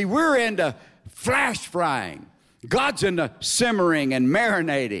 See, we're into flash frying. God's into simmering and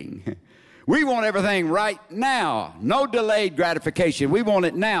marinating. We want everything right now. No delayed gratification. We want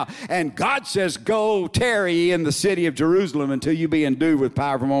it now. And God says, go tarry in the city of Jerusalem until you be endued with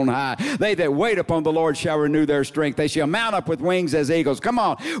power from on high. They that wait upon the Lord shall renew their strength. They shall mount up with wings as eagles. Come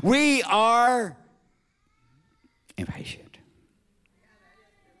on. We are impatient.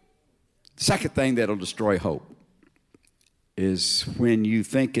 The second thing that'll destroy hope is when you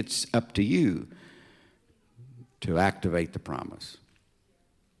think it's up to you to activate the promise.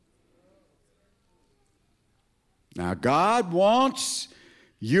 Now, God wants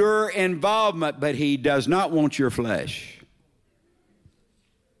your involvement, but he does not want your flesh.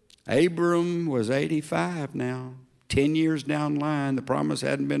 Abram was 85 now. 10 years down the line, the promise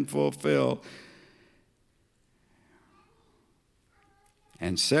hadn't been fulfilled.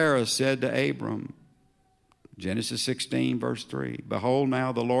 And Sarah said to Abram, Genesis 16, verse 3, behold,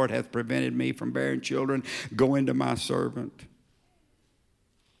 now the Lord hath prevented me from bearing children. Go into my servant,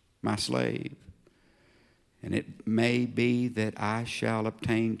 my slave. And it may be that I shall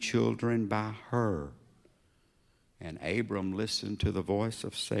obtain children by her. And Abram listened to the voice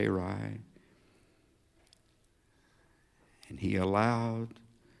of Sarai. And he allowed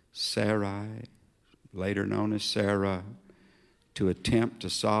Sarai, later known as Sarah, to attempt to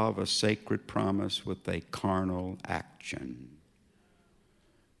solve a sacred promise with a carnal action.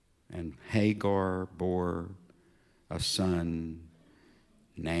 And Hagar bore a son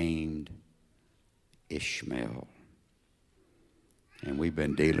named Ishmael. And we've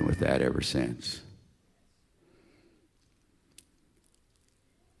been dealing with that ever since.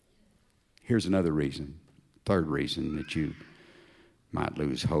 Here's another reason, third reason that you might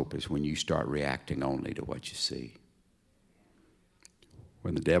lose hope is when you start reacting only to what you see.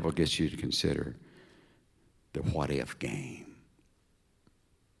 When the devil gets you to consider the what-if game.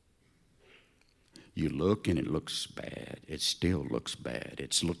 You look and it looks bad. It still looks bad.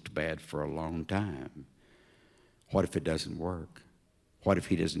 It's looked bad for a long time. What if it doesn't work? What if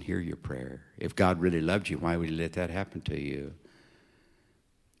he doesn't hear your prayer? If God really loved you, why would he let that happen to you?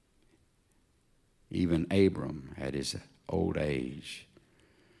 Even Abram at his old age,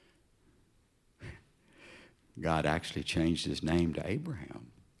 God actually changed his name to Abraham.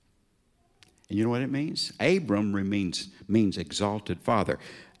 And you know what it means? Abram means exalted father.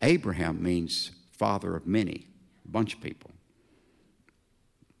 Abraham means father of many, a bunch of people.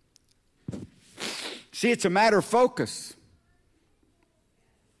 See, it's a matter of focus.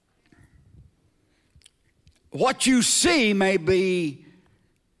 What you see may be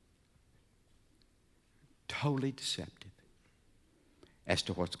totally deceptive as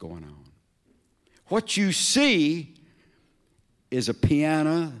to what's going on. What you see is a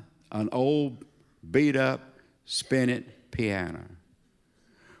piano, an old beat-up, spin-it piano.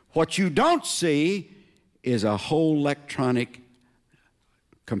 What you don't see is a whole electronic,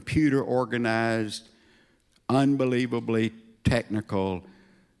 computer organized, unbelievably technical,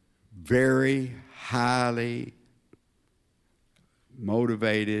 very highly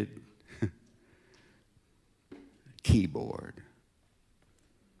motivated keyboard.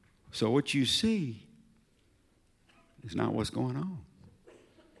 So what you see is not what's going on.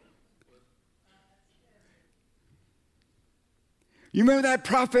 You remember that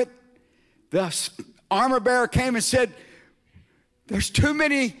prophet? The armor bearer came and said, there's too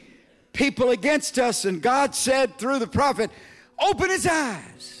many people against us. And God said through the prophet, open his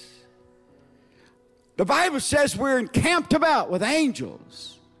eyes. The Bible says we're encamped about with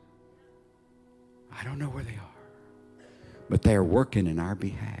angels. I don't know where they are, but they're working in our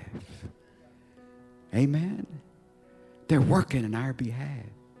behalf. Amen. They're working in our behalf.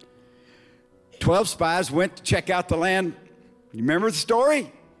 12 spies went to check out the land. You remember the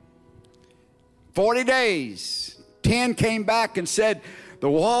story? 40 days. 10 came back and said, the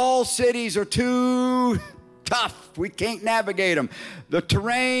walled cities are too tough. We can't navigate them. The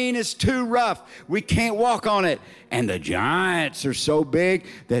terrain is too rough. We can't walk on it. And the giants are so big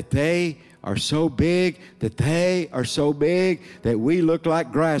that they are so big that they are so big that we look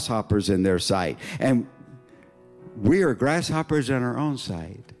like grasshoppers in their sight. And we are grasshoppers in our own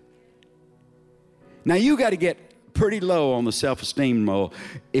sight. Now you got to get pretty low on the self-esteem mole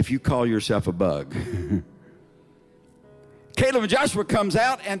if you call yourself a bug. Caleb and Joshua comes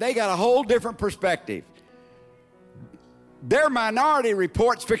out and they got a whole different perspective. Their minority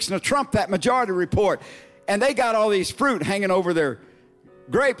report's fixing to trump that majority report. And they got all these fruit hanging over their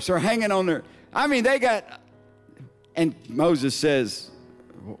grapes or hanging on their, they got, and Moses says,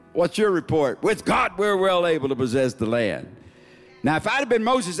 what's your report? With God, we're well able to possess the land. Now, if I'd have been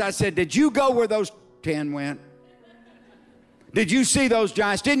Moses, I said, did you go where those 10 went? Did you see those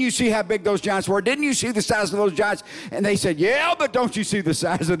giants? Didn't you see how big those giants were? Didn't you see the size of those giants? And they said, yeah, but don't you see the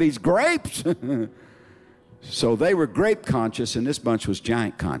size of these grapes? So they were grape conscious, and this bunch was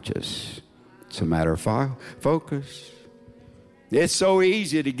giant conscious. It's a matter of focus. It's so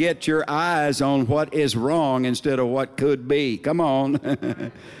easy to get your eyes on what is wrong instead of what could be. Come on.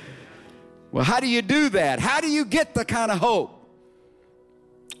 Well, how do you do that? How do you get the kind of hope?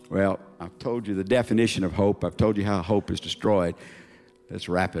 Well, I've told you the definition of hope. I've told you how hope is destroyed. Let's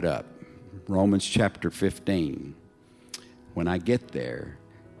wrap it up. Romans chapter 15. When I get there,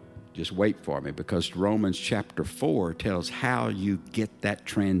 just wait for me, because Romans chapter 4 tells how you get that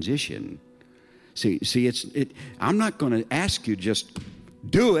transition. See, I'm not going to ask you just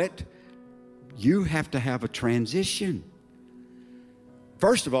do it. You have to have a transition.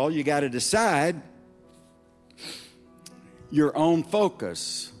 First of all, you got to decide your own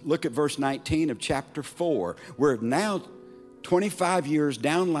focus. Look at verse 19 of chapter 4. We're now 25 years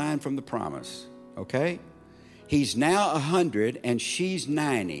down line from the promise, okay? He's now 100 and she's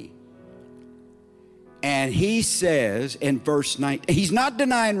 90. And he says in verse 19, he's not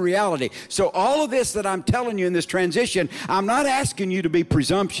denying reality. So all of this that I'm telling you in this transition, I'm not asking you to be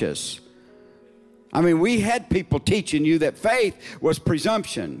presumptuous. We had people teaching you that faith was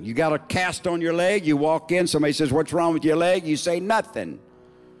presumption. You got a cast on your leg, you walk in, somebody says, what's wrong with your leg? You say, nothing.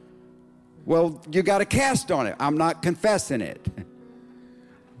 Well, you got a cast on it. I'm not confessing it.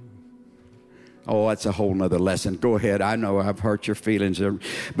 Oh, that's a whole nother lesson. Go ahead. I know I've hurt your feelings.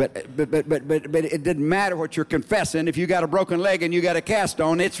 But it didn't matter what you're confessing. If you got a broken leg and you got a cast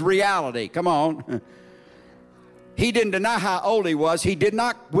on, it's reality. Come on. He didn't deny how old he was. He did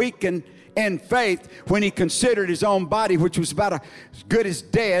not weaken in faith when he considered his own body, which was about as good as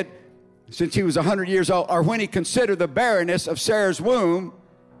dead since he was 100 years old, or when he considered the barrenness of Sarah's womb.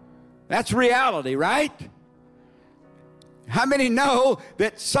 That's reality, right? How many know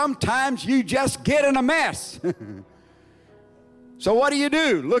that sometimes you just get in a mess? So what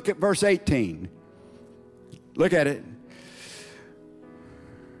do? Look at verse 18. Look at it.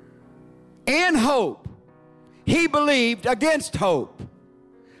 In hope, he believed against hope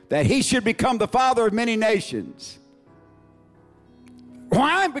that he should become the father of many nations.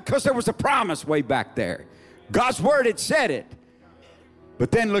 Why? Because there was a promise way back there. God's word had said it.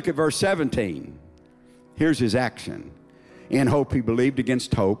 But then look at verse 17. Here's his action. In hope he believed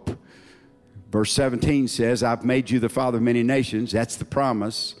against hope. Verse 17 says, I've made you the father of many nations. That's the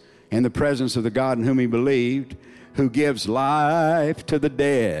promise. In the presence of the God in whom he believed, who gives life to the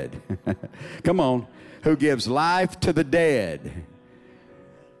dead. Come on. Who gives life to the dead.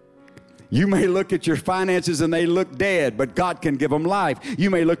 You may look at your finances and they look dead, but God can give them life. You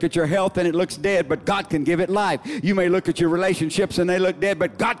may look at your health and it looks dead, but God can give it life. You may look at your relationships and they look dead,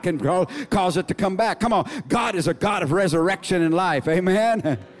 but God can cause it to come back. Come on. God is a God of resurrection and life.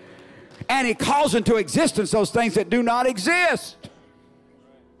 Amen. And he calls into existence those things that do not exist.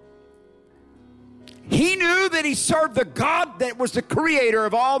 He knew that he served the God that was the creator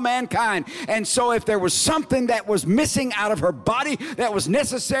of all mankind. And so if there was something that was missing out of her body that was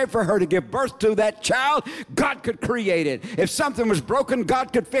necessary for her to give birth to that child, God could create it. If something was broken,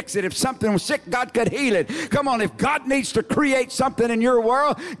 God could fix it. If something was sick, God could heal it. Come on, if God needs to create something in your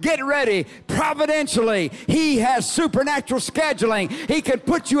world, get ready. Providentially, he has supernatural scheduling. He can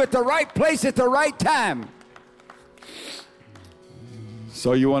put you at the right place at the right time.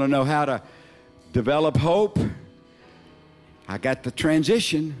 So you want to know how to develop hope? I got the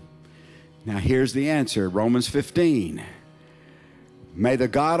transition. Now here's the answer. Romans 15. May the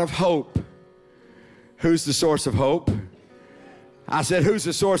God of hope. Who's the source of hope? I said, who's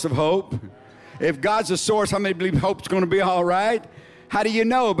the source of hope? If God's the source, how many believe hope's going to be all right? How do you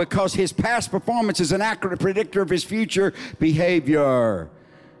know? Because his past performance is an accurate predictor of his future behavior.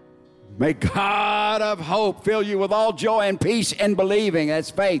 May God of hope fill you with all joy and peace in believing, that's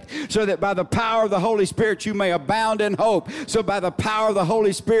faith, so that by the power of the Holy Spirit you may abound in hope. So by the power of the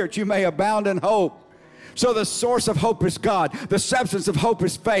Holy Spirit you may abound in hope. So the source of hope is God. The substance of hope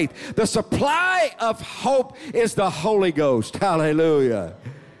is faith. The supply of hope is the Holy Ghost. Hallelujah.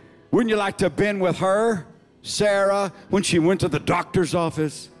 Wouldn't you like to have been with her, Sarah, when she went to the doctor's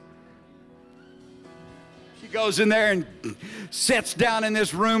office? Goes in there and sits down in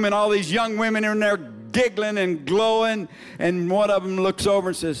this room, and all these young women are in there giggling and glowing, and one of them looks over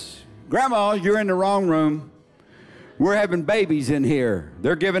and says, Grandma, you're in the wrong room. We're having babies in here.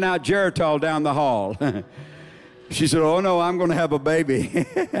 They're giving out Geritol down the hall. She said, oh no, I'm going to have a baby.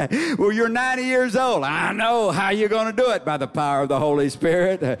 Well, you're 90 years old. I know. How you going to do it? By the power of the Holy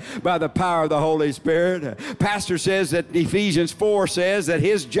Spirit. By the power of the Holy Spirit. Pastor says that Ephesians 4 says that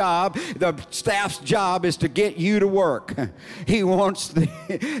his job, the staff's job, is to get you to work. He wants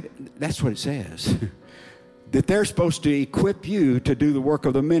that's what it says. That they're supposed to equip you to do the work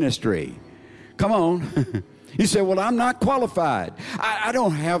of the ministry. Come on. You say, well, I'm not qualified. I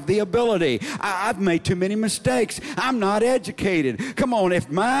don't have the ability. I've made too many mistakes. I'm not educated. Come on, if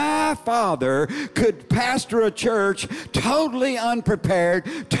my father could pastor a church totally unprepared,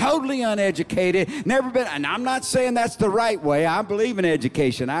 totally uneducated, never been, and I'm not saying that's the right way. I believe in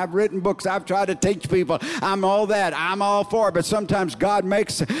education. I've written books. I've tried to teach people. I'm all that. I'm all for it. But sometimes God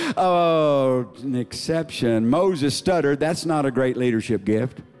makes an exception. Moses stuttered. That's not a great leadership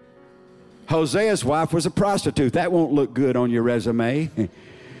gift. Hosea's wife was a prostitute. That won't look good on your resume.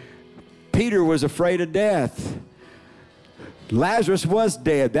 Peter was afraid of death. Lazarus was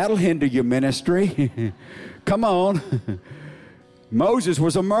dead. That'll hinder your ministry. Come on. Moses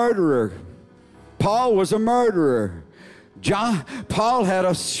was a murderer. Paul was a murderer. Paul had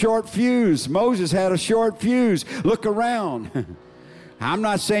a short fuse. Moses had a short fuse. Look around. I'm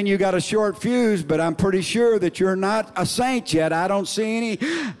not saying you got a short fuse, but I'm pretty sure that you're not a saint yet. I don't see any.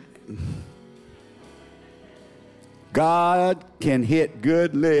 God can hit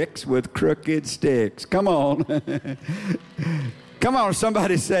good licks with crooked sticks. Come on. Come on,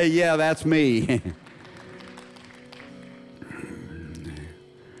 somebody say, yeah, that's me.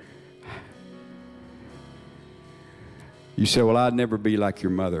 You say, well, I'd never be like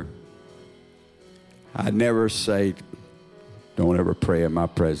your mother. I'd never say, don't ever pray in my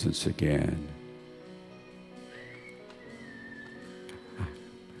presence again.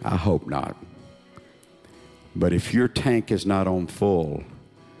 I hope not. But if your tank is not on full,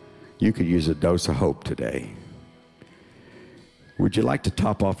 you could use a dose of hope today. Would you like to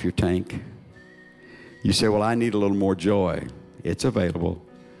top off your tank? You say, well, I need a little more joy. It's available.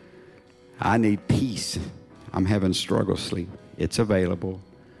 I need peace. I'm having struggle sleep. It's available.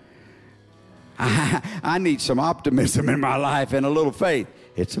 I need some optimism in my life and a little faith.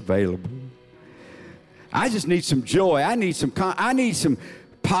 It's available. I just need some joy. I need some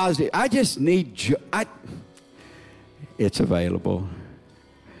positive. I just need joy. It's available.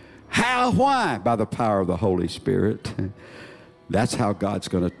 How? Why? By the power of the Holy Spirit. That's how God's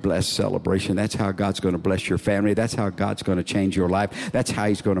going to bless Celebration. That's how God's going to bless your family. That's how God's going to change your life. That's how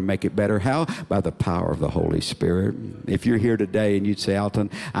he's going to make it better. How? By the power of the Holy Spirit. If you're here today and you'd say,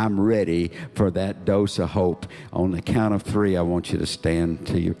 Alton, I'm ready for that dose of hope. On the count of 3, I want you to stand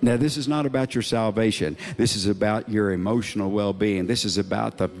to you. Now, this is not about your salvation. This is about your emotional well-being. This is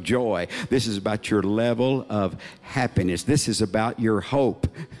about the joy. This is about your level of happiness. This is about your hope.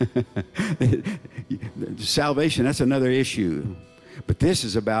 Salvation, that's another issue. But this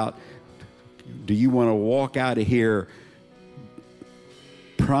is about, do you want to walk out of here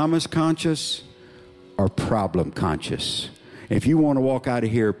promise conscious or problem conscious? If you want to walk out of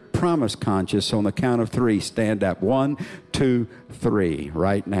here promise conscious, on the count of 3, stand up. 1, 2, 3,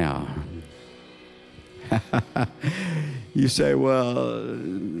 right now. You say, well,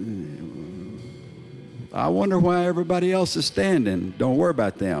 I wonder why everybody else is standing. Don't worry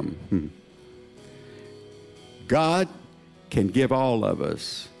about them. God can give all of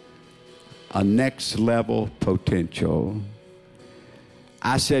us a next level potential.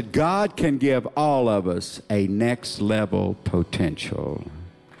 I said, God can give all of us a next level potential.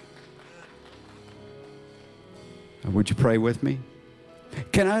 Would you pray with me?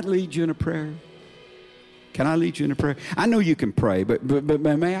 Can I lead you in a prayer? Can I lead you in a prayer? I know you can pray, but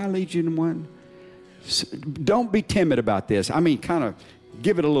may I lead you in one? Don't be timid about this. I mean, kind of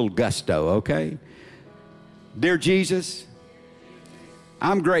give it a little gusto, okay? Dear Jesus,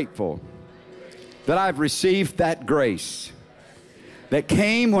 I'm grateful that I've received that grace that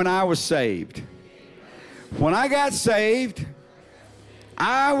came when I was saved. When I got saved,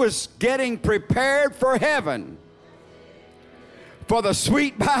 I was getting prepared for heaven, for the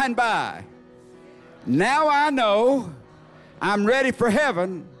sweet by and by. Now I know I'm ready for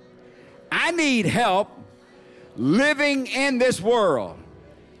heaven. I need help living in this world,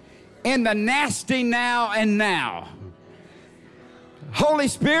 in the nasty now and now. Holy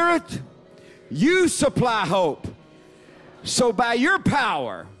Spirit, you supply hope. So by your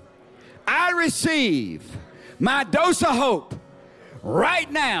power, I receive my dose of hope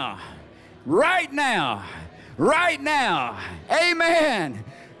right now, right now, right now. Amen.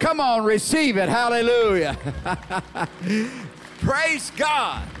 Come on, receive it. Hallelujah. Praise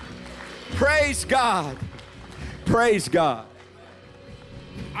God. Praise God. Praise God.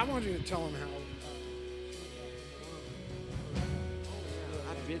 I want you to tell him how.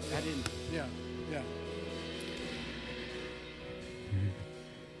 I didn't. Yeah.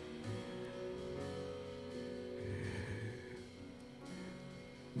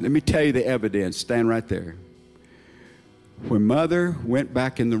 Let me tell you the evidence. Stand right there. When Mother went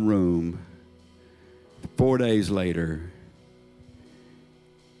back in the room 4 days later,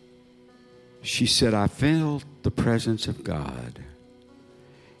 she said, I felt the presence of God,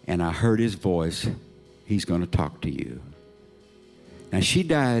 and I heard his voice. He's going to talk to you. Now, she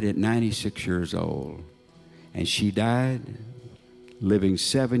died at 96 years old, and she died living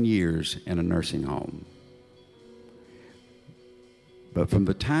 7 years in a nursing home. But from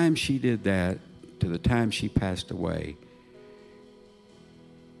the time she did that to the time she passed away,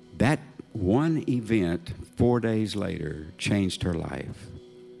 that one event 4 days later changed her life.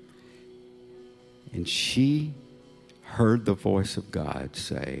 And she heard the voice of God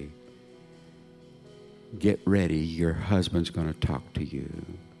say, get ready, your husband's going to talk to you.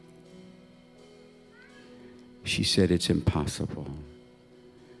 She said it's impossible.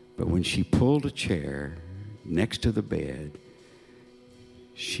 But when she pulled a chair next to the bed,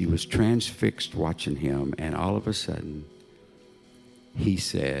 she was transfixed watching him, and all of a sudden, he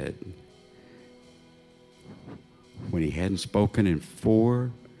said, when he hadn't spoken in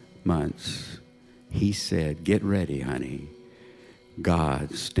 4 months, he said, get ready, honey.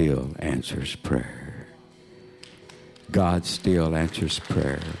 God still answers prayer. God still answers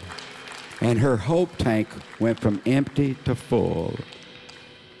prayer. And her hope tank went from empty to full.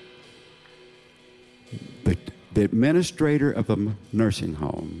 But the administrator of the nursing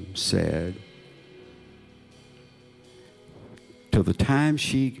home said, till the time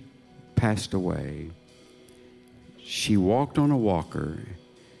she passed away, she walked on a walker,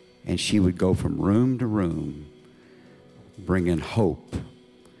 and she would go from room to room, bringing hope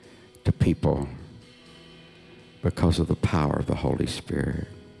to people because of the power of the Holy Spirit.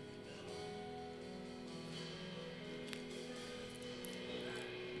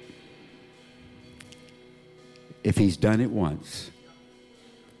 If he's done it once,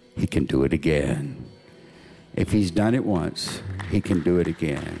 he can do it again. If he's done it once, he can do it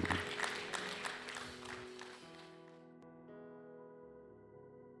again.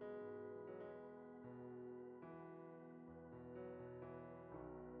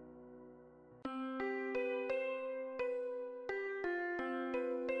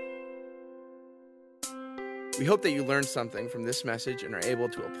 We hope that you learned something from this message and are able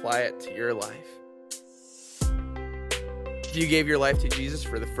to apply it to your life. If you gave your life to Jesus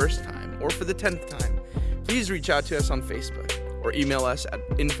for the first time or for the 10th time, please reach out to us on Facebook or email us at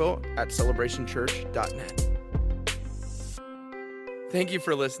info@celebrationchurch.net. Thank you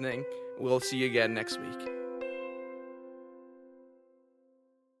for listening. We'll see you again next week.